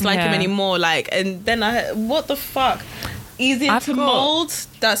to dislike him anymore. Like, and then I heard, what the fuck? Easy to mold?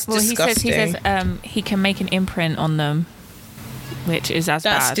 That's disgusting. He says he can make an imprint on them, which is bad.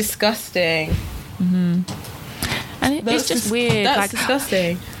 That's disgusting. Mm-hmm. And it's just weird. That's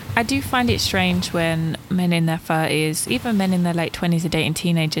disgusting. I do find it strange when men in their 30s, even men in their late 20s, are dating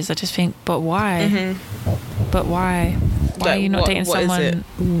teenagers. I just think, but why? Mm-hmm. But why? Why are you not dating someone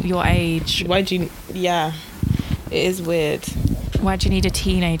your age? Why do you... Yeah. It is weird. Why do you need a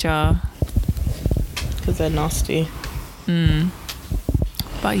teenager? Because they're nasty.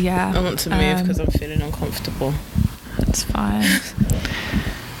 But yeah. I want to move because I'm feeling uncomfortable. That's fine.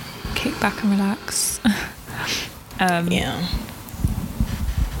 Kick back and relax. Yeah.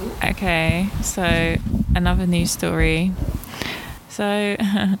 Okay, so another news story. So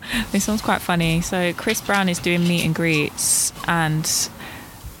this one's quite funny. So Chris Brown is doing meet and greets, and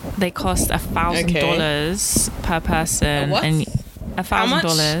they cost $1,000 per person. What? And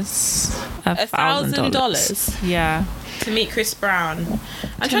 $1,000? $1,000. Yeah. To meet Chris Brown.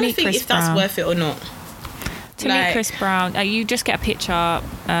 I'm trying to think if that's worth it or not. To meet Chris Brown, you just get a picture.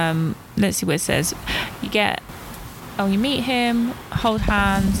 Let's see what it says. You meet him, hold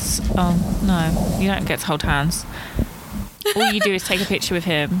hands. Oh, no, you don't get to hold hands. All you do is take a picture with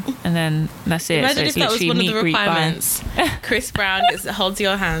him, and then that's it. Imagine so if that was one of the requirements. Chris Brown holds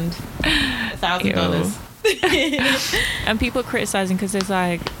your hand. $1,000. And people are criticizing because there's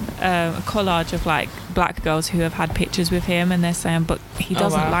like a collage of like black girls who have had pictures with him, and they're saying, but he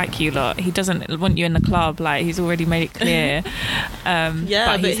doesn't like you lot. He doesn't want you in the club. Like, he's already made it clear.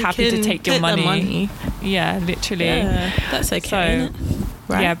 But he's happy to take your money. Yeah, literally. Yeah, that's okay.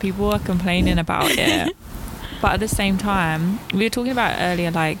 So, yeah, people are complaining about it. But at the same time, we were talking about it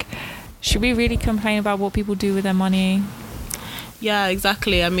earlier, like, should we really complain about what people do with their money? Yeah,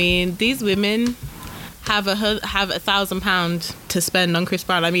 exactly. I mean, these women have £1,000 to spend on Chris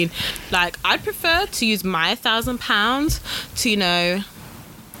Brown. I mean, like, I'd prefer to use my £1,000 to,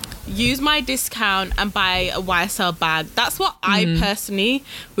 use my discount and buy a YSL bag. That's what I personally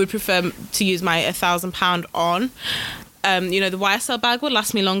would prefer to use my £1,000 on. The YSL bag will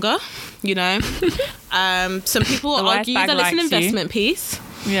last me longer, some people argue that it's an investment piece.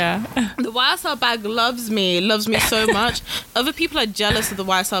 Yeah. The YSL bag loves me so much. Other people are jealous of the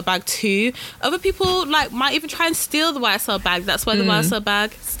YSL bag too. Other people might even try and steal the YSL bag. That's why the YSL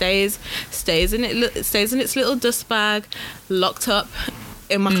bag stays in its little dust bag, locked up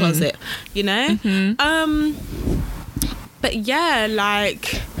in my closet, But yeah,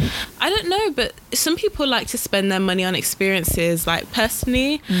 I don't know, but some people like to spend their money on experiences. Like,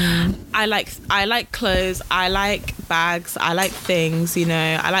 personally, I like clothes, I like bags, I like things,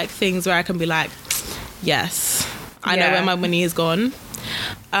 I like things where I can be like, yes, I know where my money is gone.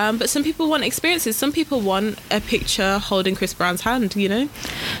 But some people want experiences. Some people want a picture holding Chris Brown's hand, Yeah,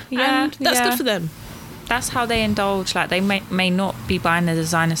 and that's good for them. That's how they indulge. Like, they may not be buying the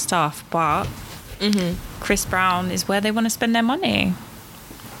designer stuff, but Chris Brown is where they want to spend their money.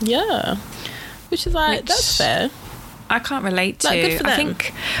 Yeah, which is that's fair. I can't relate to. Good for them. I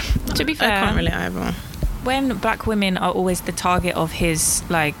think, to be fair, I can't relate either. When black women are always the target of his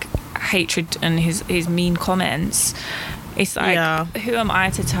hatred and his mean comments, it's who am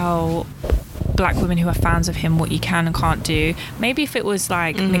I to tell black women who are fans of him what you can and can't do? Maybe if it was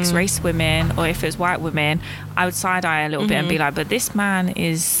mixed race women, or if it was white women, I would side eye a little bit and be like, but this man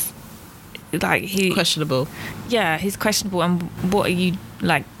is questionable. Yeah, he's questionable. And what are you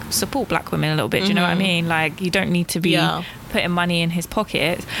support black women a little bit? Do you know what I mean? You don't need to be putting money in his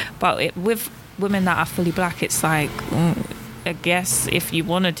pocket. But with women that are fully black, it's I guess if you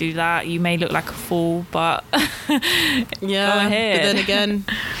want to do that, you may look like a fool, but yeah, go ahead. But then again,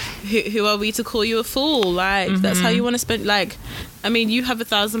 who are we to call you a fool? That's how you want to spend. I mean, you have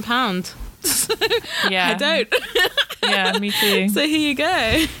 £1,000. Yeah, I don't. Yeah, me too. So here you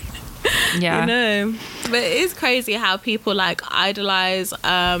go. Yeah, but it is crazy how people idolize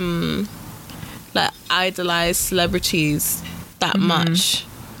celebrities that much.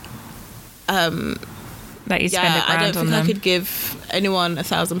 That you spend a grand I don't think I could give anyone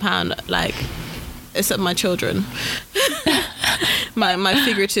 £1,000 except my children. my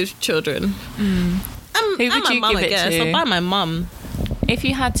figurative children. And Who would you give it to? I'll buy my mum. If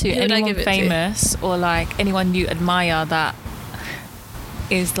you had to, anyone famous or like anyone you admire that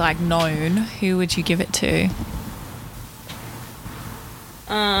is like known, who would you give it to?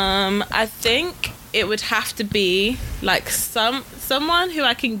 I think it would have to be like someone who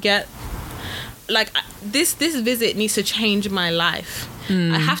I can get. Like this visit needs to change my life.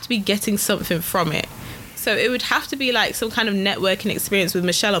 I have to be getting something from it. So it would have to be like some kind of networking experience with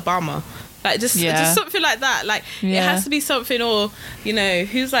Michelle Obama. Like just something like that. Like it has to be something, or you know,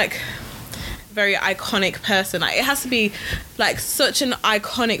 who's like very iconic person. Like it has to be like such an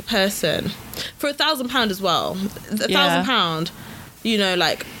iconic person for £1,000 as well. £1,000, you know,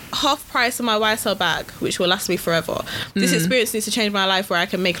 like half price of my YSL bag, which will last me forever. This experience needs to change my life where I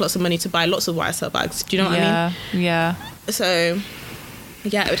can make lots of money to buy lots of YSL bags. Do you know what I mean? Yeah. So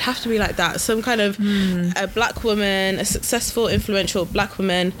yeah, it would have to be like that. Some kind of a black woman, a successful, influential black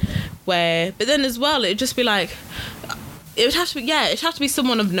woman, but then as well, it'd just be like, it would have to be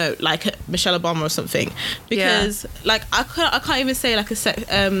someone of note, like Michelle Obama or something, because like I can't even say like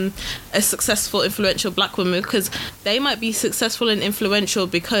a successful, influential black woman, because they might be successful and influential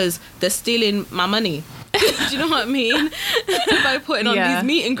because they're stealing my money. Do you know what I mean? By putting on these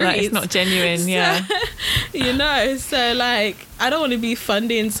meet and greets. Like it's not genuine, you know, so like I don't want to be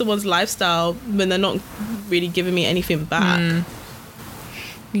funding someone's lifestyle when they're not really giving me anything back.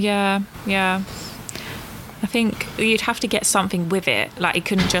 Yeah. I think you'd have to get something with it. Like it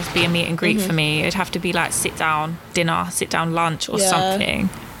couldn't just be a meet and greet for me. It'd have to be like sit down dinner, sit down lunch or something.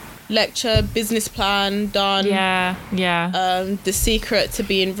 Lecture, business plan done. Yeah. The secret to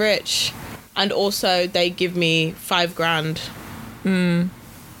being rich. And also they give me $5,000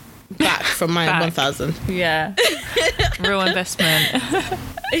 back from my 1,000. Yeah. Real investment.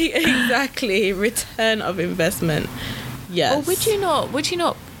 Exactly. Return of investment. Yes. Or would you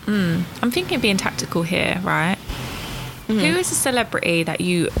not I'm thinking of being tactical here, right? Who is a celebrity that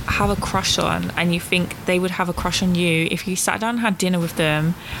you have a crush on and you think they would have a crush on you if you sat down and had dinner with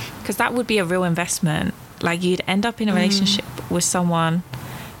them? Because that would be a real investment. Like you'd end up in a relationship with someone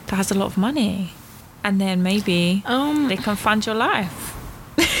that has a lot of money, and then maybe they can fund your life.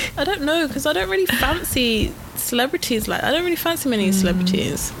 I don't know, because I don't really fancy celebrities. Like I don't really fancy many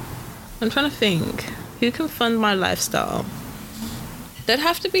celebrities. I'm trying to think who can fund my lifestyle. They'd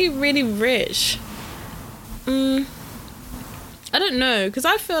have to be really rich. I don't know, because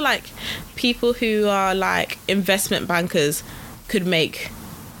I feel like people who are like investment bankers could make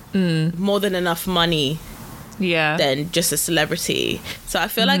more than enough money than just a celebrity. So I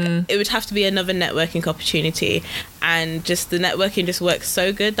feel like it would have to be another networking opportunity, and just the networking just works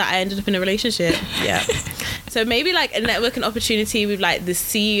so good that I ended up in a relationship. So maybe like a networking opportunity with like the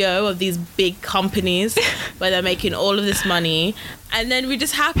CEO of these big companies where they're making all of this money, and then we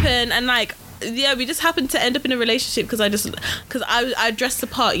just happen to end up in a relationship because I dressed the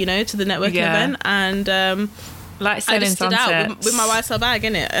part, you know, to the networking event, and like I just stood out with my YSL bag,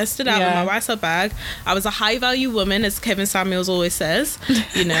 innit? I stood out with my YSL bag. I was a high value woman, as Kevin Samuels always says,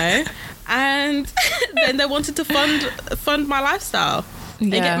 you know. And then they wanted to fund my lifestyle and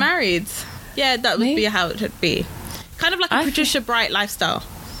get married. Yeah, that would be how it would be. Kind of like a Patricia Bright lifestyle.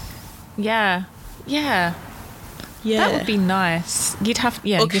 Yeah. That would be nice. You'd have to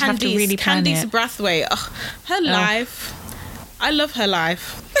really plan Candice it. Brathwaite. Oh, her life. I love her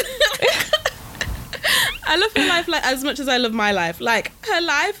life. I love her life like as much as I love my life. Like her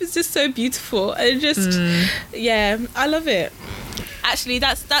life is just so beautiful and just I love it. Actually,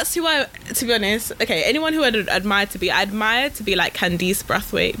 that's who I, to be honest. Okay, anyone who I'd admire to be like Candice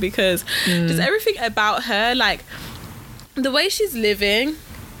Brathwaite, because just everything about her, like the way she's living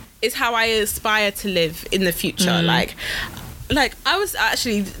is how I aspire to live in the future. Like I was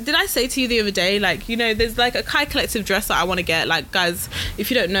actually, did I say to you the other day, like, you know, there's like a Kai Collective dress that I want to get. Like, guys,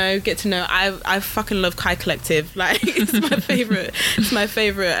 if you don't know, get to know. I fucking love Kai Collective. Like, it's my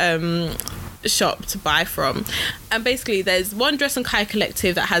favorite shop to buy from. And basically there's one dress on Kai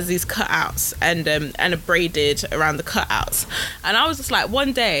Collective that has these cutouts and a braided around the cutouts, and I was just like,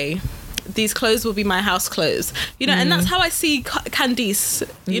 one day these clothes will be my house clothes, you know. And that's how I see Candice,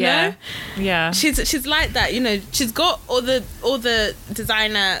 you know. She's like that, you know. She's got all the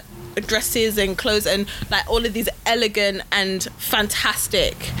designer dresses and clothes and like all of these elegant and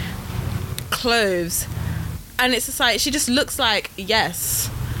fantastic clothes, and it's just like she just looks like yes.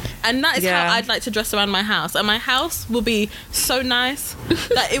 And that is how I'd like to dress around my house. And my house will be so nice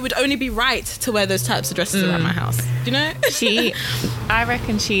that it would only be right to wear those types of dresses around my house. Do you know? I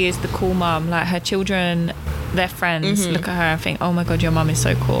reckon she is the cool mum. Like her children, their friends look at her and think, oh my God, your mum is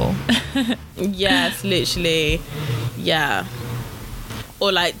so cool. Yes, literally. Yeah.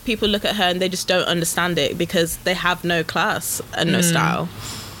 or like people look at her and they just don't understand it because they have no class and no style.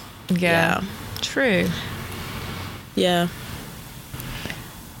 Yeah. True. Yeah.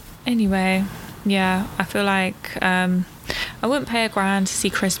 Anyway, yeah, I feel like I wouldn't pay $1,000 to see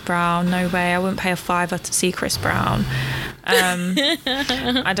Chris Brown. No way. I wouldn't pay $5 to see Chris Brown.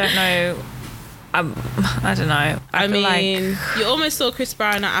 I don't know. I don't know. I mean, like you almost saw Chris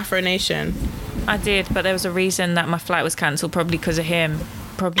Brown at Afro Nation. I did, but there was a reason that my flight was cancelled, probably because of him.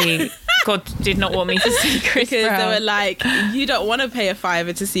 Probably God did not want me to see Chris because Brown. They were like, you don't want to pay a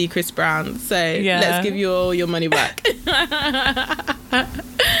 $5 to see Chris Brown, so let's give you all your money back.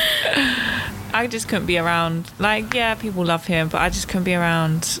 I just couldn't be around, like, yeah, people love him, but I just couldn't be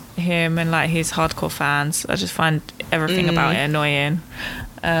around him and like his hardcore fans. I just find everything about it annoying.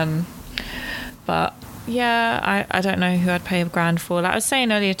 But yeah, I don't know who I'd pay $1,000 for. Like I was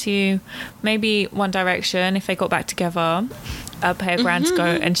saying earlier to you, maybe One Direction, if they got back together, I'd pay $1,000 to go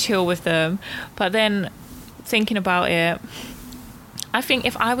and chill with them. But then thinking about it, I think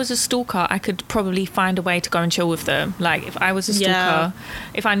if I was a stalker, I could probably find a way to go and chill with them. Like if I was a stalker,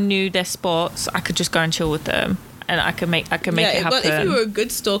 if I knew their spots, I could just go and chill with them, and I could make it happen. But if you were a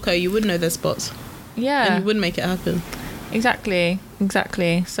good stalker, you would know their spots. Yeah, and you would make it happen. Exactly.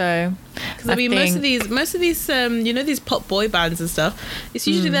 So, because I mean, most of these, you know, these pop boy bands and stuff, it's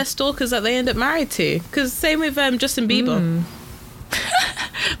usually their stalkers that they end up married to. Because same with Justin Bieber.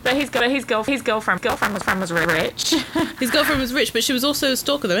 But his girlfriend was rich. His girlfriend was rich, but she was also a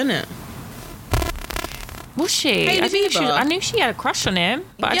stalker, though, isn't it? Was she? I knew she had a crush on him,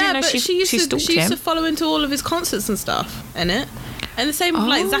 but I didn't know she stalked him. She used to follow into all of his concerts and stuff, innit? And the same with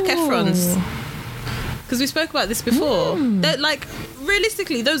like Zac Efron's. Because we spoke about this before. That like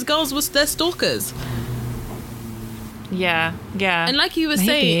realistically, those girls they're stalkers. Yeah. And like you were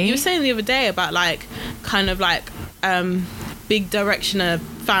saying the other day about like kind of like big Directioner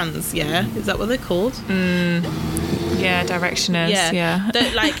fans. Yeah, is that what they're called? Yeah, Directioners. Yeah.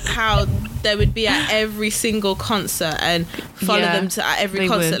 That like how they would be at every single concert and follow them to at every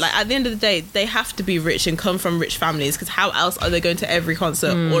concert. Like at the end of the day, they have to be rich and come from rich families, because how else are they going to every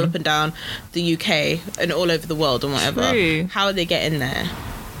concert all up and down the UK and all over the world and whatever? True. How are they getting there?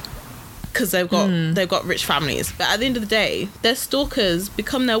 Because they've got rich families. But at the end of the day, their stalkers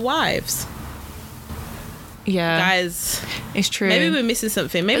become their wives. Yeah, guys, it's true. Maybe we're missing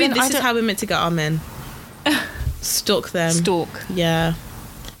something. Maybe this is how we're meant to get our men. Stalk them. Yeah.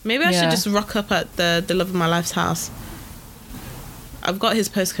 Maybe I should just rock up at the love of my life's house. I've got his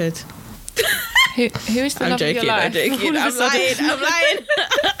postcode. Who is the love of your life?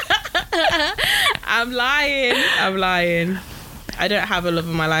 I'm lying. I don't have a love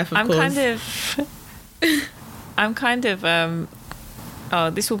of my life, of course. I'm kind of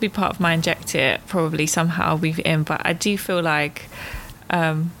this will be part of my inject it, probably somehow weave it in, but I do feel like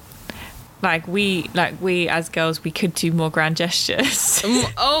we as girls, we could do more grand gestures.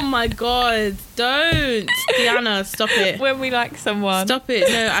 Oh my god, don't, Diana, stop it. When we like someone, stop it.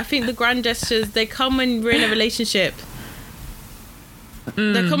 No, I think the grand gestures, they come when we're in a relationship.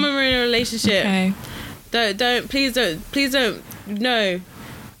 They come when we're in a relationship. Okay. Please don't no.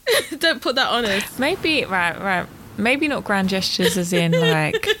 Don't put that on us. Maybe right maybe not grand gestures as in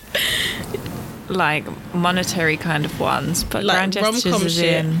like monetary kind of ones, but like grand gestures as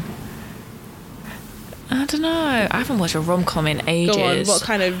in I don't know. I haven't watched a rom-com in ages. Go on, what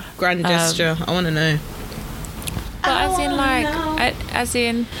kind of grand gesture? I want to know. But as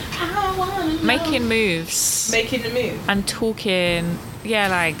in making moves. Making the move. And talking. Yeah,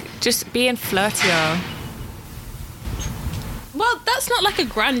 like just being flirtier. Well, that's not like a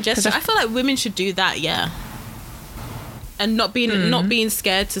grand gesture. I feel like women should do that, yeah. And not being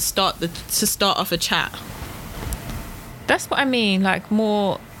scared to start off a chat. That's what I mean, like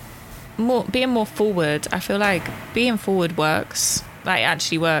more being more forward. I feel like being forward works. Like it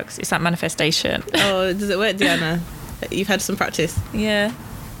actually works. It's like manifestation. Oh, does it work, Diana? You've had some practice. Yeah.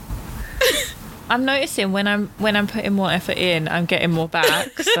 I'm noticing when I'm putting more effort in, I'm getting more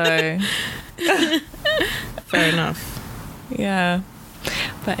back. So fair enough. Yeah.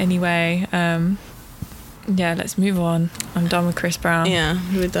 But anyway, yeah, let's move on. I'm done with Chris Brown. Yeah,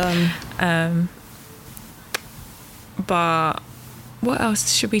 we're done. But what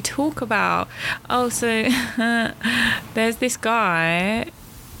else should we talk about? Oh, so there's this guy.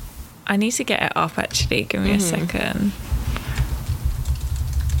 I need to get it up, actually. Give me a second.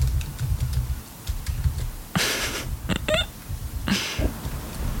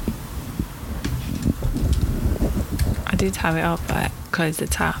 I did have it up, but I closed the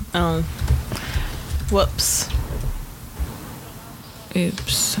tab. Oh. Whoops.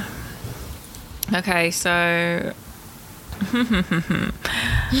 Oops. Okay, so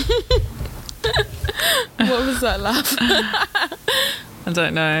What was that laugh? I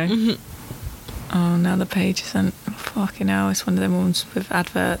don't know. Oh, now the page isn't. Fucking hell, it's one of them ones with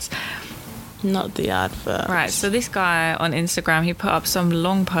adverts. Not the advert. Right, so this guy on Instagram, he put up some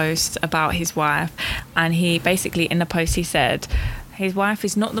long post about his wife, and he basically, in the post, he said his wife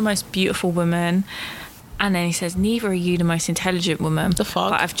is not the most beautiful woman, and then he says, neither are you the most intelligent woman. The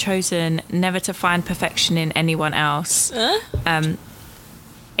fuck? But I've chosen never to find perfection in anyone else.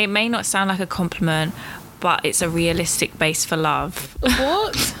 It may not sound like a compliment, but it's a realistic base for love.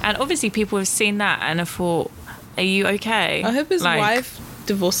 What? And obviously people have seen that and have thought, are you okay? I hope his wife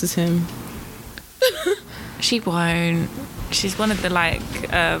divorces him. She won't. She's one of the who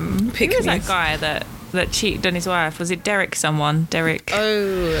was that guy that cheated on his wife? Was it Derek someone? Derek.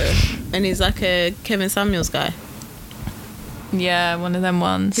 Oh, and he's like a Kevin Samuels guy. Yeah, one of them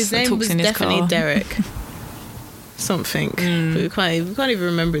ones. His name was definitely Derek. Something. But we can't even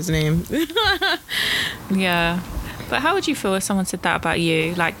remember his name. Yeah. But how would you feel if someone said that about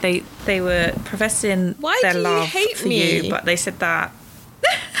you? Like they were professing their love for you, but they said that.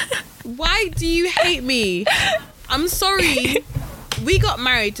 Why do you hate me? I'm sorry. We got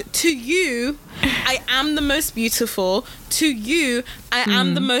married. To you, I am the most beautiful. To you, I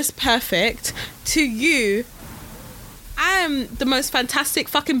am the most perfect. To you, I am the most fantastic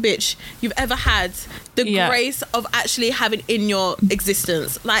fucking bitch you've ever had the grace of actually having in your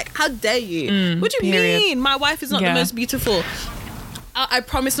existence. Like, how dare you? What do you mean? My wife is not the most beautiful. I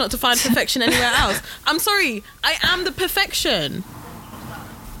promise not to find perfection anywhere else. I'm sorry. I am the perfection.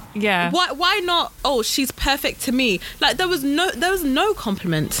 Yeah. Why not? Oh, she's perfect to me. Like, there was no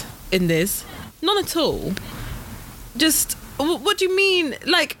compliment in this. None at all. Just, what do you mean?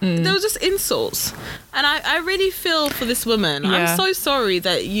 Like, there was just insults. And I really feel for this woman. Yeah. I'm so sorry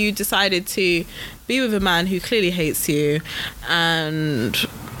that you decided to be with a man who clearly hates you, and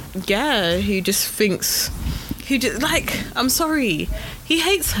who just thinks, I'm sorry, he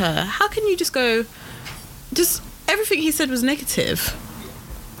hates her. How can you just go, just everything he said was negative?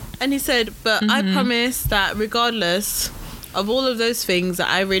 And he said, but I promise that regardless of all of those things that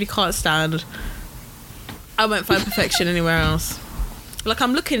I really can't stand, I won't find perfection anywhere else. Like,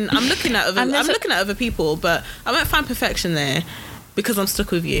 I'm looking at other people, but I won't find perfection there because I'm stuck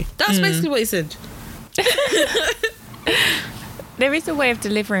with you. That's basically what he said. There is a way of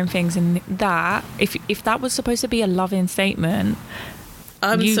delivering things in that. If that was supposed to be a loving statement,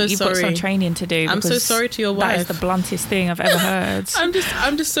 you've got some training to do. I'm so sorry to your wife. That is the bluntest thing I've ever heard. I'm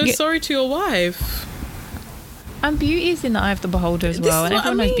just so sorry to your wife. And beauty is in the eye of the beholder as well. And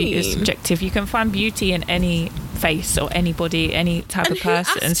everyone knows beauty is subjective. You can find beauty in any face or anybody, any type of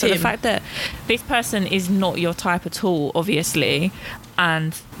person. So the fact that this person is not your type at all, obviously,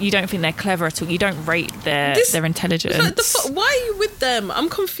 and you don't think they're clever at all, you don't rate their intelligence. Like, why are you with them? I'm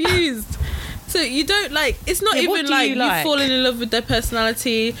confused. So you don't it's not even like you've fallen in love with their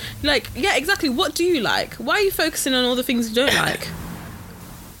personality. Like, yeah, exactly. What do you like? Why are you focusing on all the things you don't like?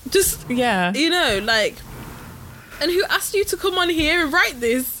 Just, and who asked you to come on here and write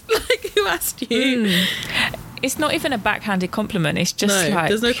this? Like, who asked you? It's not even a backhanded compliment. It's just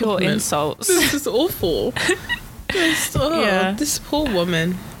there's no pure insults. This is awful. This poor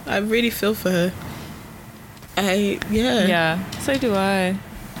woman. I really feel for her. Yeah, so do I.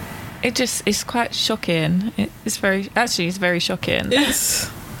 It's quite shocking. It's very shocking.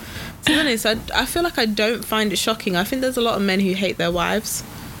 To be honest, I feel like I don't find it shocking. I think there's a lot of men who hate their wives,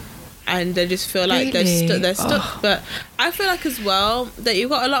 and they just feel like they're stuck. But I feel like as well that you've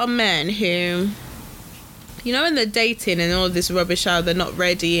got a lot of men who, when they're dating and all this rubbish out, they're not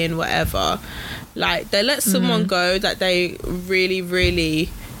ready and whatever, like they let someone go that they really, really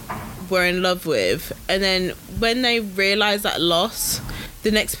were in love with, and then when they realise that loss,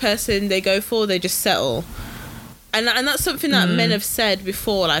 the next person they go for, they just settle. And that's something that men have said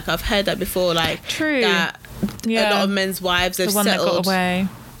before. Like, I've heard that before. Like, true. That a lot of men's wives have settled that got away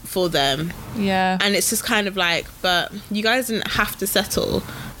for them. Yeah. And it's just kind of like, but you guys didn't have to settle.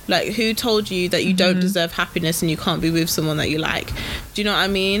 Like, who told you that you don't deserve happiness and you can't be with someone that you like? Do you know what I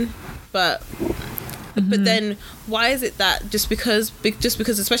mean? But then why is it that just because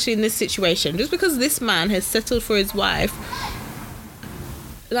especially in this situation, just because this man has settled for his wife,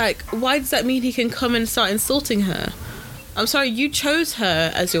 like, why does that mean he can come and start insulting her? I'm sorry, you chose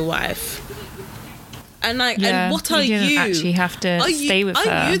her as your wife. And and what are you? You actually have to stay with her.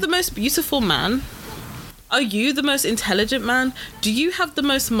 Are you the most beautiful man? Are you the most intelligent man? Do you have the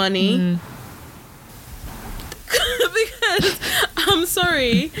most money? Because, I'm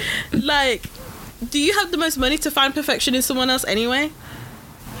sorry, like, do you have the most money to find perfection in someone else anyway?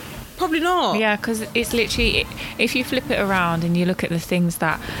 probably not. Yeah, because it's literally, if you flip it around and you look at the things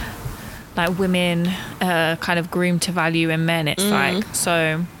that like women kind of groomed to value in men, it's like,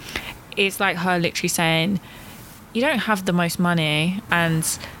 so it's like her literally saying, you don't have the most money and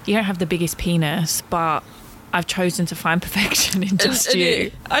you don't have the biggest penis, but I've chosen to find perfection in just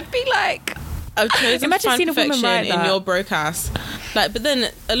you. I'd be like, I've chosen to find perfection in your broke ass. Like, but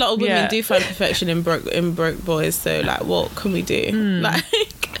then a lot of women do find perfection in broke boys. So like, what can we do? Like,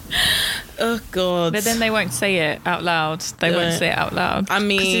 oh god. But then they won't say it out loud. They won't say it out loud. I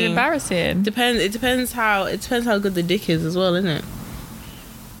mean, 'cause it's embarrassing. It depends how good the dick is as well, isn't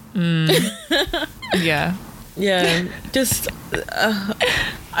it? Yeah. Yeah. Just,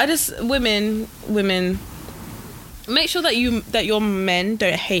 women. Make sure that your men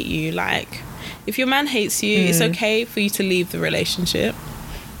don't hate you. Like, if your man hates you, it's okay for you to leave the relationship,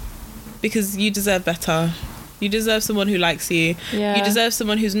 because you deserve better. You deserve someone who likes you. Yeah. You deserve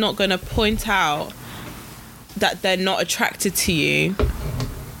someone who's not going to point out that they're not attracted to you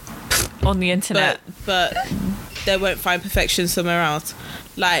on the internet, but they won't find perfection somewhere else.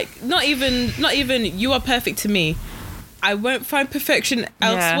 Like, not even you are perfect to me, I won't find perfection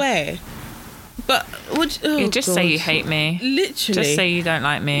elsewhere. But just say you hate me. Literally. Just say you don't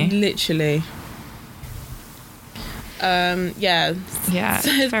like me. Literally. Yeah. So,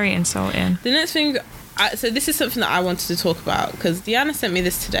 it's very insulting. The next thing, so this is something that I wanted to talk about, because Deanna sent me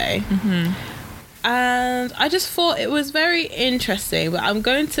this today. And I just thought it was very interesting, but I'm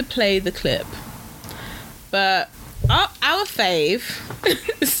going to play the clip. But our fave,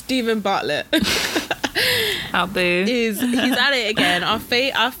 Stephen Bartlett, our boo, he's at it again. Our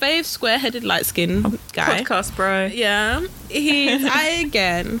fave square-headed light-skinned guy, podcast bro. Yeah, he's at it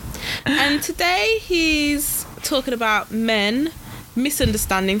again. And today he's talking about men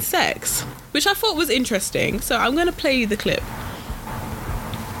misunderstanding sex, which I thought was interesting. So I'm going to play you the clip.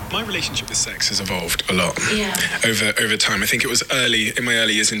 My relationship with sex has evolved a lot over time. I think it was in my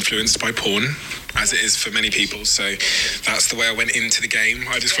early years influenced by porn, as it is for many people. So that's the way I went into the game.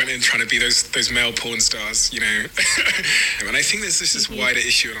 I just went in trying to be those male porn stars, you know. And I think there's this wider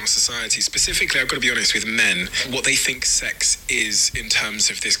issue in our society. Specifically, I've got to be honest, with men, what they think sex is in terms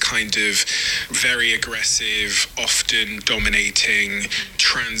of this kind of very aggressive, often dominating,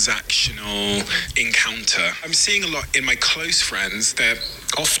 transactional encounter. I'm seeing a lot in my close friends. They're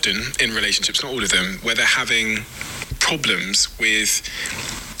often in relationships, not all of them, where they're having problems with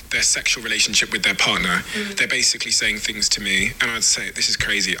their sexual relationship with their partner. They're basically saying things to me, and I'd say, this is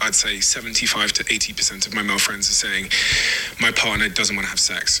crazy, I'd say 75 to 80% of my male friends are saying, my partner doesn't want to have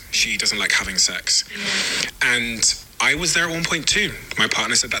sex. She doesn't like having sex. And I was there at one point too. My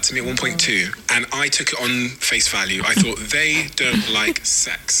partner said that to me at one point too. And I took it on face value. I thought, they don't like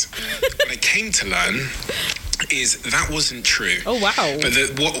sex. What I came to learn is that wasn't true. Oh, wow. But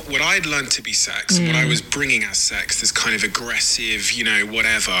what I'd learned to be sex, what I was bringing as sex, this kind of aggressive, you know,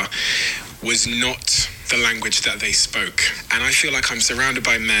 whatever, was not the language that they spoke. And I feel like I'm surrounded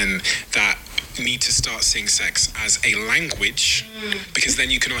by men that need to start seeing sex as a language, because then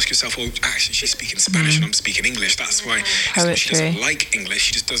you can ask yourself, well, actually she's speaking Spanish and I'm speaking English. That's why it's not she doesn't like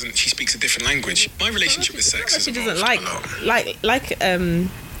English, she speaks a different language. My relationship with sex is she doesn't like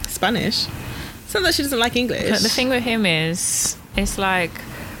Spanish. It's not that she doesn't like English. But the thing with him is, it's like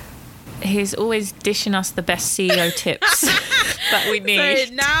he's always dishing us the best CEO tips that we need.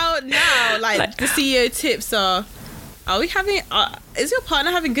 So now like the CEO tips are we having is your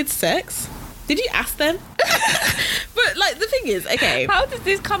partner having good sex? Did you ask them? But like the thing is, okay, how did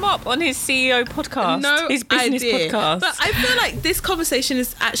this come up on his CEO podcast? No, his business podcast. But I feel like this conversation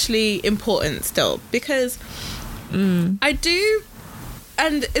is actually important still, because I do.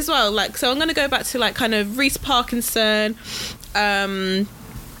 And as well, like, so I'm going to go back to like kind of Reece Parkinson,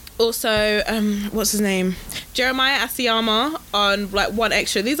 also, what's his name? Jeremiah Asiyama on like One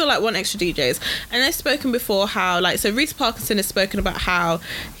Extra. These are like One Extra DJs. And they've spoken before how, like, so Reece Parkinson has spoken about how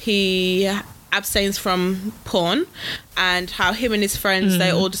he abstains from porn, and how him and his friends, they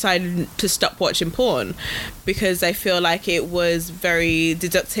all decided to stop watching porn because they feel like it was very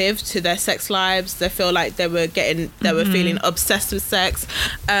deductive to their sex lives. They feel like they were feeling obsessed with sex.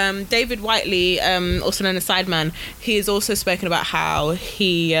 David Whiteley, also known as Sideman, he has also spoken about how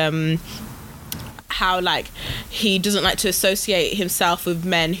he doesn't like to associate himself with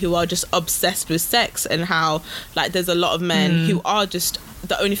men who are just obsessed with sex, and how like there's a lot of men who are just,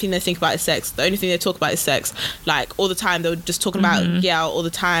 the only thing they think about is sex, the only thing they talk about is sex, like all the time. They were just talking about all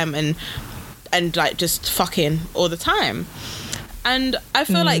the time, and like just fucking all the time. And I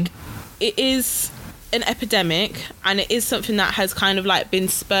feel like it is an epidemic, and it is something that has kind of like been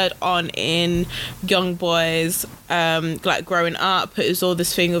spurred on in young boys, like growing up. It's all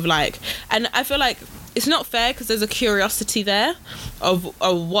this thing of like, and I feel like it's not fair because there's a curiosity there of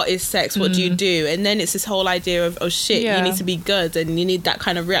what is sex, what do you do, and then it's this whole idea of, oh shit, you need to be good, and you need that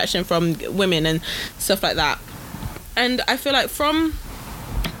kind of reaction from women and stuff like that. And I feel like from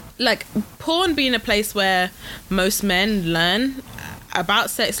like porn being a place where most men learn about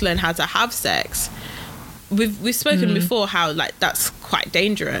sex, learn how to have sex, we've spoken before how like that's quite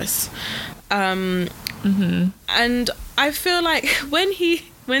dangerous. And I feel like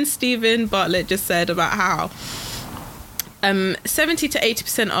when Stephen Bartlett just said about how 70 to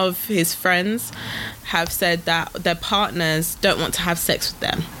 80% of his friends have said that their partners don't want to have sex with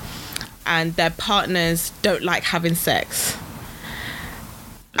them, and their partners don't like having sex.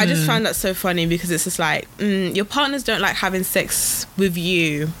 I just find that so funny, because it's just like, your partners don't like having sex with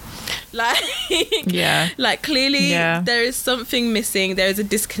you. Like, like clearly there is something missing. There is a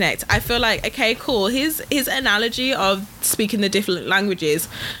disconnect. I feel like, okay, cool. His analogy of speaking the different languages.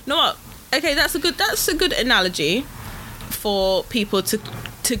 You know what? Okay, that's a good analogy for people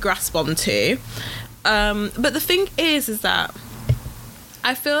to grasp onto. But the thing is that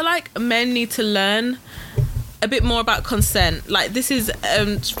I feel like men need to learn a bit more about consent. Like, this is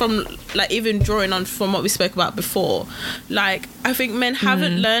from like even drawing on from what we spoke about before. Like, I think men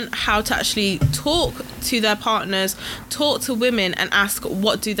haven't learned how to actually talk to their partners, talk to women, and ask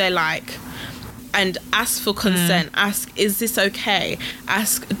what do they like, and ask for consent. Ask, is this okay?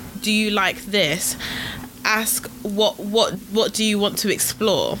 Ask, do you like this? Ask what do you want to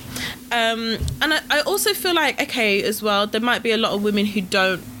explore? And I also feel like, okay, as well, there might be a lot of women who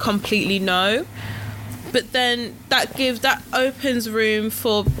don't completely know. But then that opens room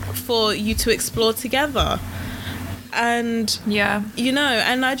for you to explore together. And you know,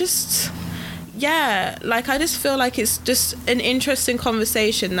 and I just feel like it's just an interesting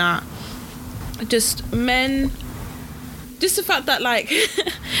conversation that just men, just the fact that like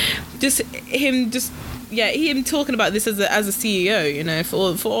him talking about this as a CEO, you know,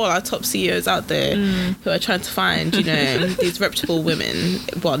 for all our top CEOs out there who are trying to find, you know, these reputable women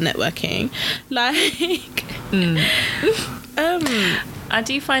while networking, like, I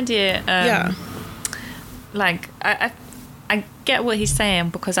do find it, like, I get what he's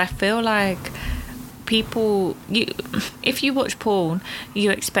saying, because I feel like people, if you watch porn, you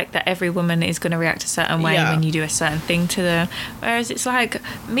expect that every woman is going to react a certain way when you do a certain thing to them, whereas it's like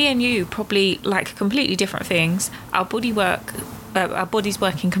me and you probably like completely different things. Our bodies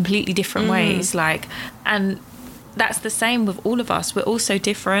work in completely different ways, like, and that's the same with all of us. We're all so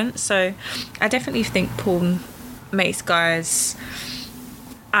different. So I definitely think porn makes guys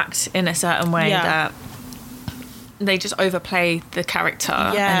act in a certain way that they just overplay the character,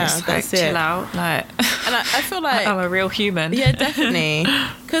 and it's like, chill out, like. And I feel like I'm a real human. Yeah, definitely.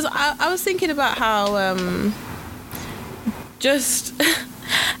 Because I was thinking about how just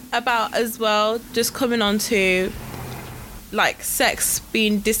about as well, just coming on to like sex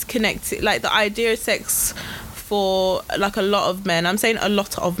being disconnected, like the idea of sex for like a lot of men. I'm saying a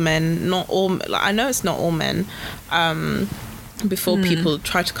lot of men, not all. Like, I know it's not all men. Before people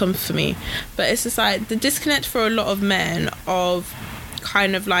try to come for me, but it's just like the disconnect for a lot of men of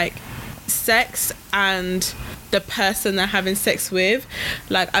kind of like sex and the person they're having sex with.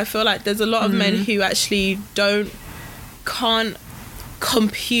 Like, I feel like there's a lot of men who actually can't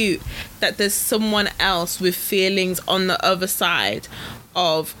compute that there's someone else with feelings on the other side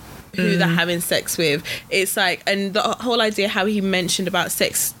of who they're having sex with. It's like, and the whole idea how he mentioned about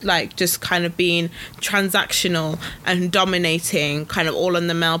sex like just kind of being transactional and dominating kind of all on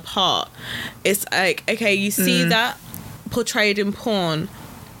the male part. It's like, okay, you see that portrayed in porn,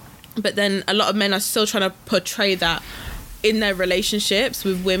 but then a lot of men are still trying to portray that in their relationships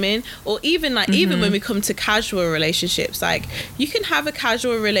with women, or even like even when we come to casual relationships. Like, you can have a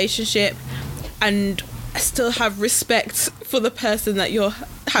casual relationship and still have respect for the person that you're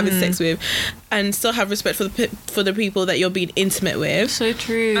having sex with, and still have respect for the people that you're being intimate with. So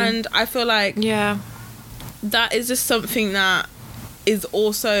true. And I feel like that is just something that is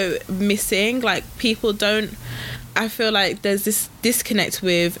also missing. Like, people don't, I feel like there's this disconnect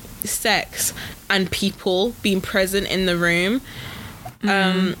with sex and people being present in the room,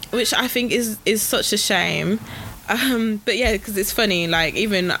 which I think is such a shame. But yeah, because it's funny, like,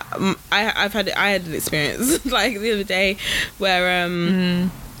 even I had an experience like the other day where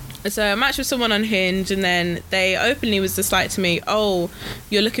so I matched with someone on Hinge, and then they openly was just like to me, oh,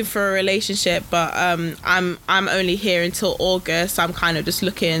 you're looking for a relationship, but I'm only here until August. I'm kind of just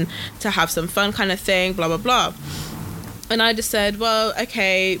looking to have some fun kind of thing, blah blah blah. And I just said, well,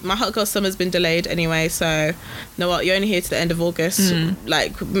 okay, my hot girl summer's been delayed anyway, so you know what, you're only here to the end of August.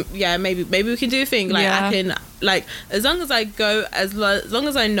 Like, yeah, maybe we can do a thing. Like, I can, like, as long as I go, as long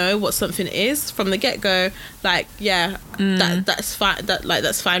as I know what something is from the get-go, like, yeah, that's fine.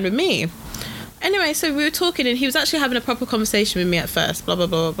 That's fine with me. Anyway, so we were talking, and he was actually having a proper conversation with me at first, blah, blah,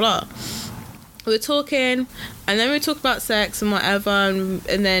 blah, blah, blah. We were talking, and then we talked about sex and whatever, and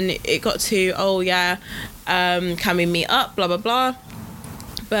then it got to, oh, yeah, can we meet up, blah, blah, blah.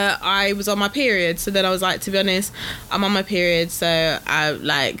 But I was on my period, so then I was like, to be honest, I'm on my period, so I,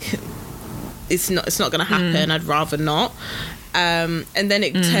 like, it's not gonna happen. I'd rather not. And then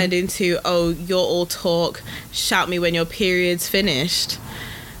it turned into, oh, you're all talk, shout me when your period's finished.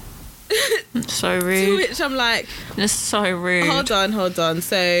 So rude. To which I'm like, it's so rude. Hold on.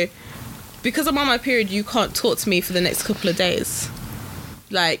 So, because I'm on my period, you can't talk to me for the next couple of days.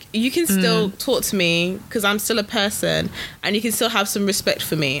 Like, you can still talk to me because I'm still a person, and you can still have some respect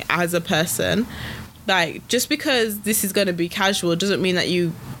for me as a person. Like, just because this is going to be casual doesn't mean that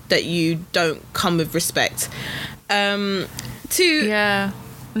you don't come with respect. And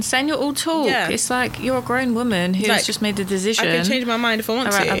saying you're all talk. Yeah. It's like, you're a grown woman who's like, just made the decision. I can change my mind if I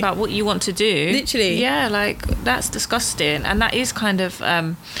want to. About what you want to do. Literally. Yeah, like, that's disgusting. And that is kind of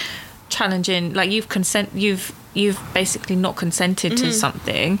challenging. Like, you've basically not consented to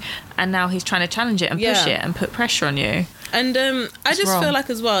something, and now he's trying to challenge it and push it and put pressure on you. And I just feel like,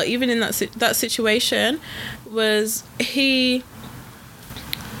 as well, even in that situation, was he...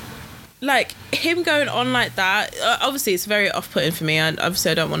 Like, him going on like that, obviously it's very off-putting for me, and obviously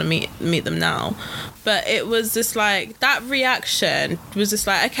I don't want to meet them now, but it was just like, that reaction was just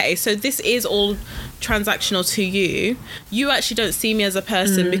like, okay, so this is all transactional to you. You actually don't see me as a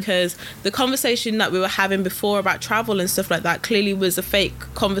person, because the conversation that we were having before about travel and stuff like that clearly was a fake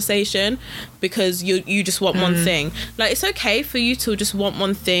conversation, because you just want one thing. Like, it's okay for you to just want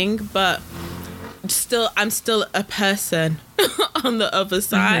one thing, but I'm still a person on the other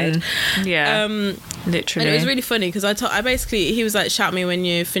side. Yeah, literally. And it was really funny because I basically, he was like, shout me when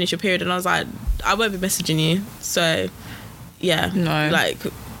you finish your period, and I was like, I won't be messaging you, so yeah, no, like,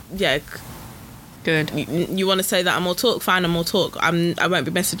 yeah, good. You want to say that I'm all talk, fine, I'm all talk. I won't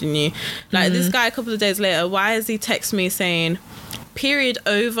be messaging you. Like, this guy a couple of days later, why has he text me saying, period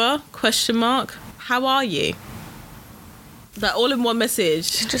over, ? How are you? Like, all in one message.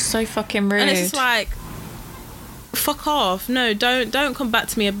 It's just so fucking rude. And it's just like, fuck off. No, don't come back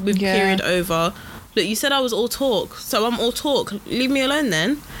to me with period over. Look, you said I was all talk, so I'm all talk. Leave me alone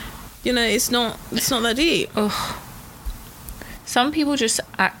then. You know, it's not that deep. Ugh. Some people just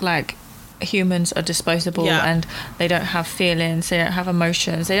act like humans are disposable and they don't have feelings, they don't have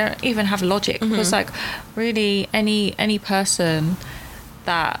emotions, they don't even have logic. Because, like, really, any person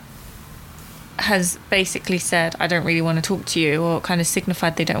that has basically said, I don't really want to talk to you, or kind of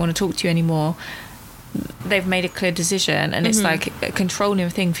signified they don't want to talk to you anymore, they've made a clear decision, and it's like a controlling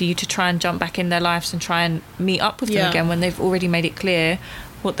thing for you to try and jump back in their lives and try and meet up with them again when they've already made it clear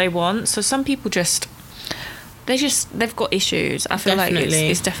what they want. So some people they've got issues. I feel like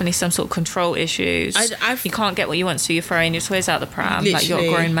it's definitely some sort of control issues. You can't get what you want, so you're throwing your toys out the pram. Literally, like, you're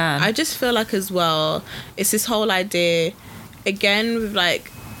a grown man. I just feel like, as well, it's this whole idea again with,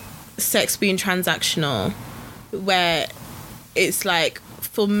 like, sex being transactional, where it's like,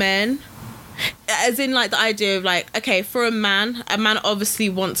 for men, as in, like, the idea of, like, okay, for a man obviously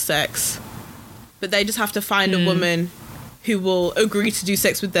wants sex, but they just have to find a woman who will agree to do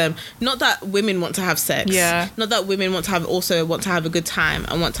sex with them. Not that women want to have sex, not that women want to have a good time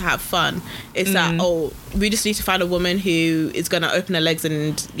and want to have fun. It's that, oh, we just need to find a woman who is going to open her legs,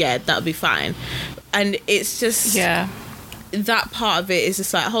 and that'll be fine. And it's just that part of it is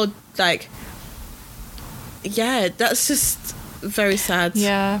just like, that's just very sad.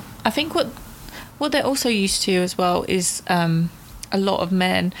 Yeah, I think what they're also used to as well is a lot of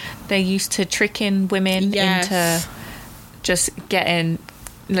men, they're used to tricking women into just having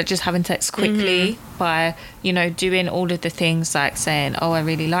sex quickly by, you know, doing all of the things like saying, oh, I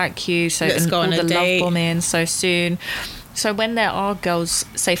really like you, so let's go on all a the date. love bombing so soon. So when there are girls,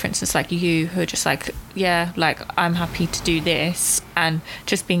 say for instance like you, who are just like, yeah, like, I'm happy to do this, and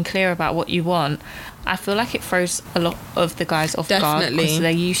just being clear about what you want, I feel like it throws a lot of the guys off guard, because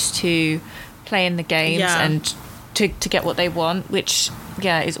they're used to playing the games and to get what they want, which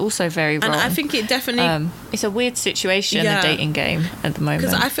is also very wrong. And I think it definitely it's a weird situation, the dating game at the moment,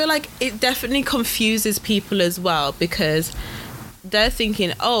 because I feel like it definitely confuses people as well, because they're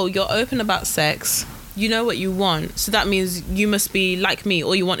thinking, oh, you're open about sex, you know what you want, so that means you must be like me,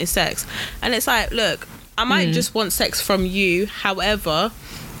 all you want is sex. And it's like, look, I might just want sex from you, however,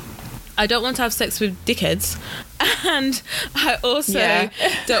 I don't want to have sex with dickheads, and I also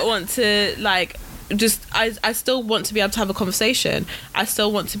don't want to like just I still want to be able to have a conversation. I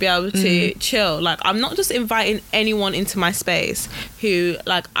still want to be able to chill. Like, I'm not just inviting anyone into my space who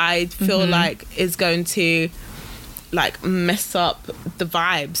like I feel like is going to like mess up the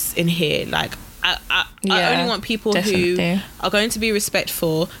vibes in here. Like I only want people who are going to be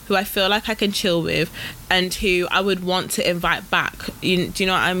respectful, who I feel like I can chill with, and who I would want to invite back. Do you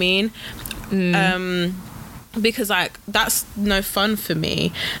know what I mean? Because like that's no fun for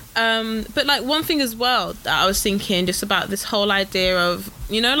me. But like one thing as well that I was thinking just about this whole idea of,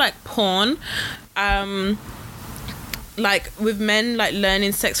 you know, like porn, like with men like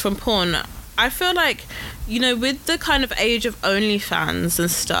learning sex from porn. I feel like, you know, with the kind of age of OnlyFans and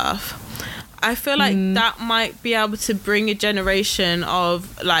stuff, I feel like that might be able to bring a generation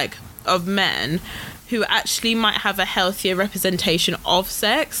of like of men who actually might have a healthier representation of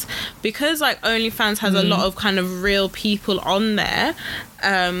sex, because like OnlyFans has a lot of kind of real people on there,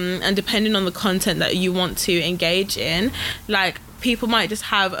 and depending on the content that you want to engage in, like people might just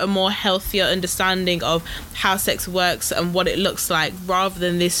have a more healthier understanding of how sex works and what it looks like, rather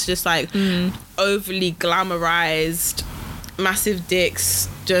than this just like overly glamorized massive dicks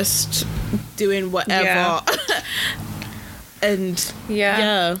just doing whatever. And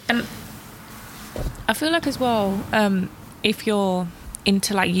and I feel like as well, if you're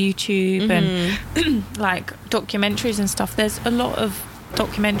into like YouTube and like documentaries and stuff, there's a lot of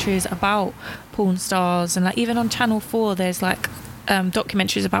documentaries about porn stars, and like even on Channel 4 there's like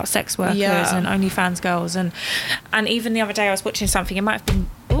documentaries about sex workers and OnlyFans girls, and even the other day I was watching something, it might have been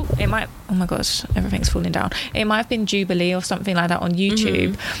oh my gosh, everything's falling down, it might have been Jubilee or something like that on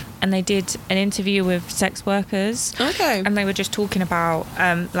YouTube, and they did an interview with sex workers, and they were just talking about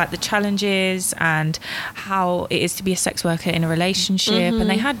like the challenges and how it is to be a sex worker in a relationship, and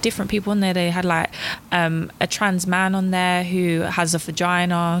they had different people on there. They had like a trans man on there who has a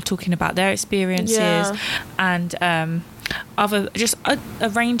vagina, talking about their experiences, and other just a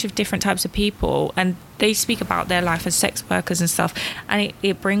range of different types of people, and they speak about their life as sex workers and stuff, and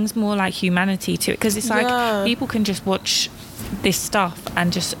it brings more like humanity to it, because it's like people can just watch this stuff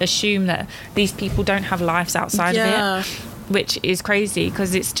and just assume that these people don't have lives outside of it, which is crazy,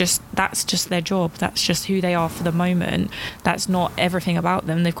 because that's just their job, that's just who they are for the moment, that's not everything about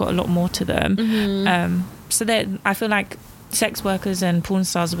them, they've got a lot more to them. So I feel like sex workers and porn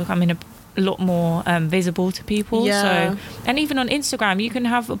stars are becoming a lot more visible to people. So, and even on Instagram, you can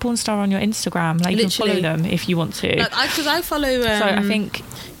have a porn star on your Instagram, like you can follow them if you want to, because I follow so I think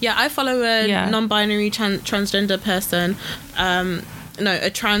I follow a non-binary transgender person, a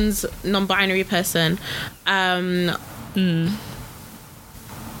trans non-binary person,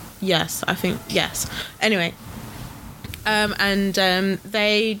 anyway,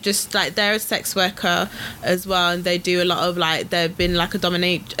 they just like, they're a sex worker as well, and they do a lot of like, they've been like a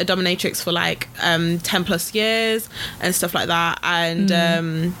dominatrix for like 10 plus years and stuff like that, and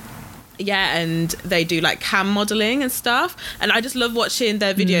and they do like cam modeling and stuff, and I just love watching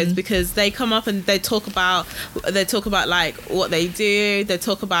their videos because they come up and they talk about like what they do, they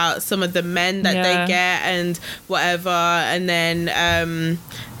talk about some of the men that they get and whatever, and then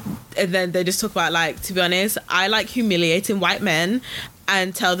they just talk about, like, to be honest, I like humiliating white men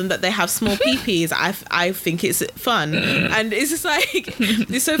and tell them that they have small peepees. I think it's fun, and it's just like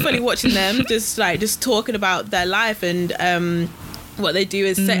it's so funny watching them just talking about their life and what they do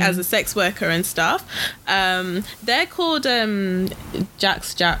as a sex worker and stuff. They're called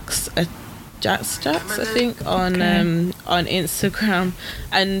Jax, I think, on Instagram,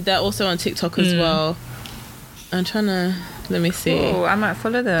 and they're also on TikTok as well. I'm trying to, let me see. Oh, I might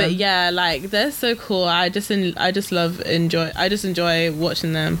follow them. But yeah, like, they're so cool. I just enjoy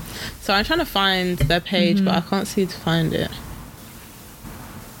watching them. So I'm trying to find their page, but I can't seem to find it.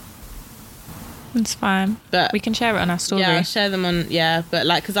 It's fine, but we can share it on our story. Yeah, I'll share them on, but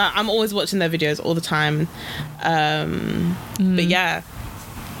like, because I'm always watching their videos all the time. But yeah,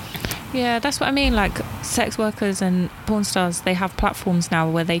 that's what I mean. Like, sex workers and porn stars, they have platforms now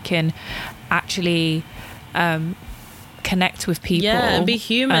where they can actually connect with people, and be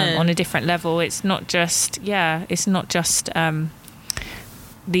human on a different level. It's not just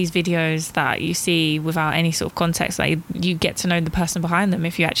these videos that you see without any sort of context. Like, you get to know the person behind them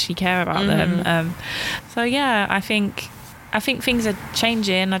if you actually care about them. So yeah, I think things are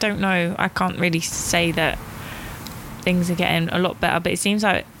changing. I don't know, I can't really say that things are getting a lot better, but it seems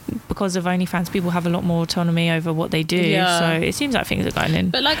like because of OnlyFans, people have a lot more autonomy over what they do. So it seems like things are going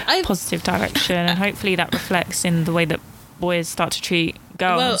in a positive direction, and hopefully that reflects in the way that boys start to treat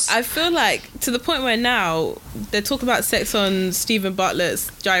girls. Well, I feel like to the point where now they talk about sex on Stephen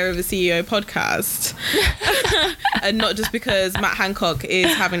Bartlett's Gyro Over CEO podcast, and not just because Matt Hancock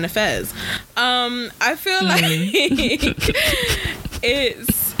is having affairs. I feel like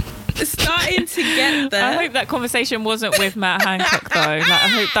it's starting to get there. I hope that conversation wasn't with Matt Hancock though. Like, I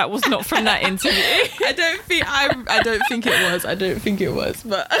hope that was not from that interview. I don't think it was.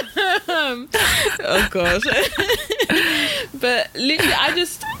 But oh gosh. But literally,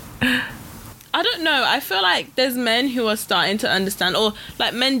 I don't know. I feel like there's men who are starting to understand, or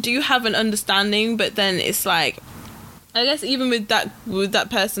like men do have an understanding, but then it's like, I guess even with that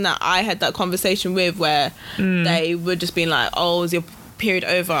person that I had that conversation with, where they were just being like, "Oh, is your period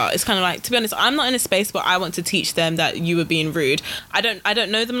over?" It's kind of like, to be honest, I'm not in a space where I want to teach them that you were being rude. I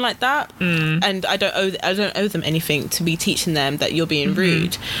don't know them like that, and I don't owe them anything to be teaching them that you're being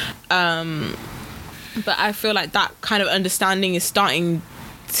rude. But I feel like that kind of understanding is starting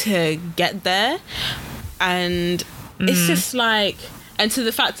to get there, and it's just like, and to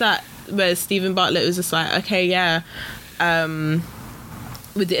the fact that where Stephen Bartlett was just like, okay, yeah,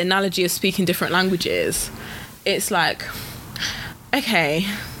 with the analogy of speaking different languages, it's like, okay,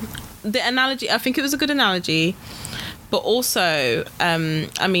 the analogy, I think it was a good analogy, but also,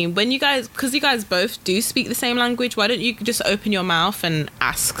 I mean, when because you guys both do speak the same language, why don't you just open your mouth and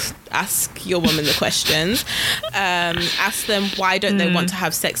ask your woman the questions? Ask them, why don't they want to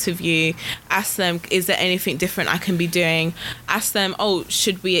have sex with you? Ask them, is there anything different I can be doing? Ask them, oh,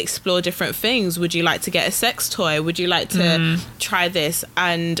 should we explore different things? Would you like to get a sex toy? Would you like to try this?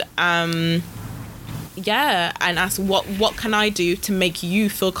 And yeah, and ask what can I do to make you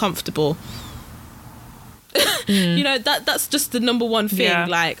feel comfortable? You know, that's just the number one thing. Yeah.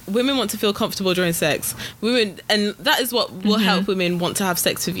 Like, women want to feel comfortable during sex. Women, and that is what will help women want to have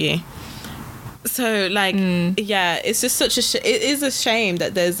sex with you. So like, yeah, it's just such it is a shame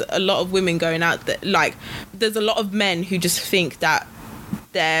that there's a lot of women going out that, like, there's a lot of men who just think that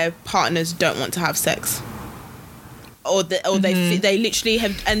their partners don't want to have sex. Or they literally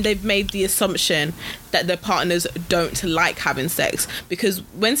have, and they've made the assumption that their partners don't like having sex. Because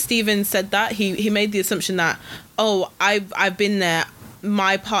when Stephen said that, he made the assumption that, oh, I've been there,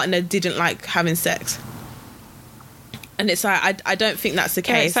 my partner didn't like having sex. And it's like, I don't think that's the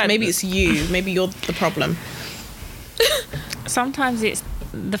case. Like, maybe it's you. Maybe you're the problem. Sometimes it's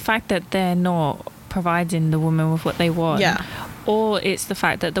the fact that they're not providing the woman with what they want. Yeah. Or it's the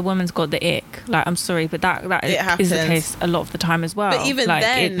fact that the woman's got the ick. Like, I'm sorry, but that is the case a lot of the time as well. But even like,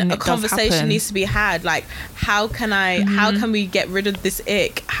 then, a conversation needs to be had. Like, how can we get rid of this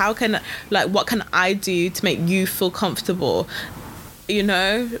ick? What can I do to make you feel comfortable? You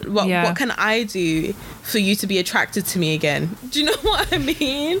know, what can I do for you to be attracted to me again? Do you know what I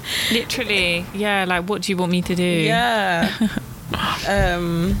mean? Literally, yeah. Like, what do you want me to do? Yeah.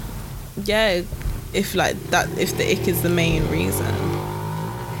 Yeah. If the ick is the main reason.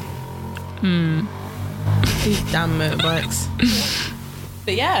 These damn motorbikes.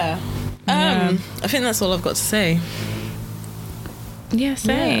 But yeah. I think that's all I've got to say. Yeah,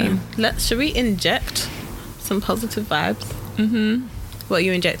 same. Yeah. Should we inject some positive vibes? What are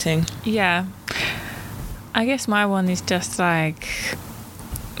you injecting? Yeah. I guess my one is just like,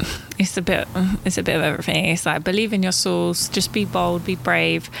 it's a bit of everything. It's like, believe in your source, just be bold, be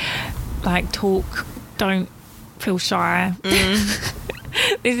brave. Like, talk, don't feel shy. This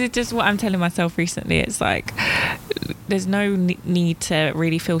is just what I'm telling myself recently. It's like, there's no need to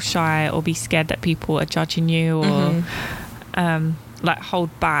really feel shy or be scared that people are judging you or like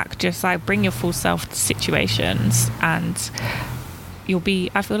hold back. Just like bring your full self to situations, and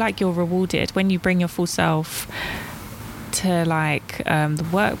I feel like you're rewarded when you bring your full self to like the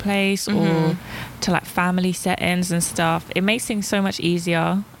workplace or to like family settings and stuff. It makes things so much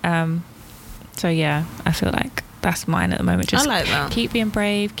easier. So yeah, I feel like that's mine at the moment. Just I like that. Keep being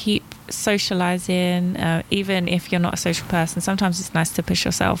brave, keep socializing, even if you're not a social person. Sometimes it's nice to push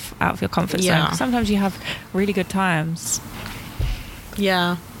yourself out of your comfort zone. Sometimes you have really good times.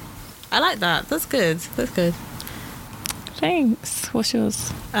 Yeah, I like that. That's good. Thanks. What's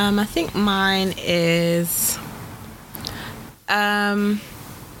yours? I think mine is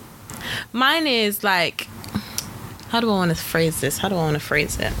like, how do I want to phrase this?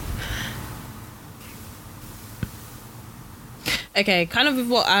 Okay, kind of with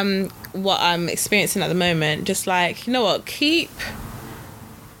what I'm experiencing at the moment. Just like, you know what?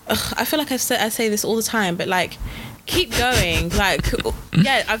 I feel like I say this all the time, but like, keep going. Like,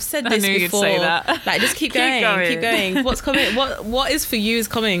 yeah, I've said this before. You'd say that. Like, just keep going. What's coming? What is for you is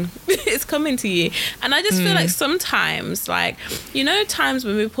coming. It's coming to you. And I just feel like sometimes, like, you know, times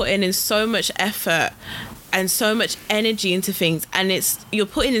when we put in so much effort and so much energy into things, and you're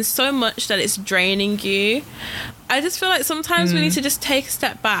putting in so much that it's draining you. I just feel like sometimes we need to just take a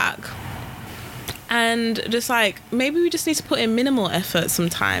step back and just like, maybe we just need to put in minimal effort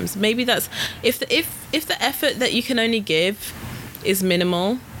sometimes. Maybe that's if the effort that you can only give is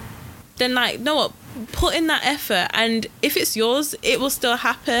minimal, then like, know what, put in that effort, and if it's yours, it will still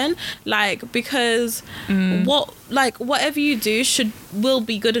happen. Like, because whatever you do will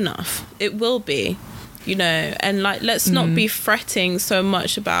be good enough. It will be, you know. And like, let's not be fretting so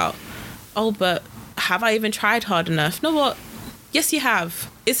much about, oh, but have I even tried hard enough? No, what? Yes, you have.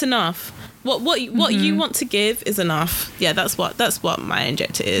 It's enough. What you want to give is enough. Yeah, that's what my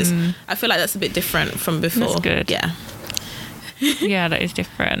Inject It is. I feel like that's a bit different from before. That's good. Yeah. Yeah, that is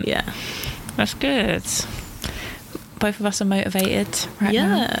different. Yeah. That's good. Both of us are motivated right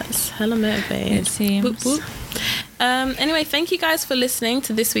now. Yes, hella motivated. It seems. Whoop, whoop. Anyway, thank you guys for listening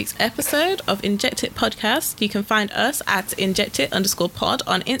to this week's episode of Inject It Podcast. You can find us at injectit_pod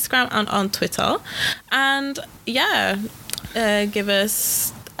on Instagram and on Twitter. And yeah, give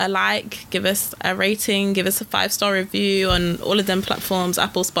us a like, give us a rating, give us a 5-star review on all of them platforms,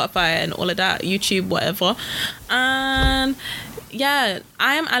 Apple, Spotify, and all of that, YouTube, whatever. And yeah,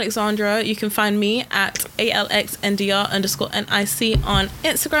 I am Alexandra. You can find me at ALXNDR_NIC on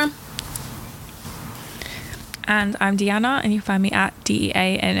Instagram. And I'm Deanna, and you can find me at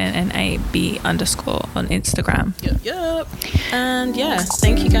DEANNNAB_ on Instagram. Yep. And yeah,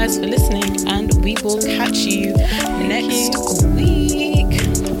 thank you guys for listening, and we will catch you next week.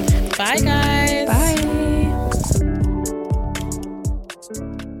 Bye, guys.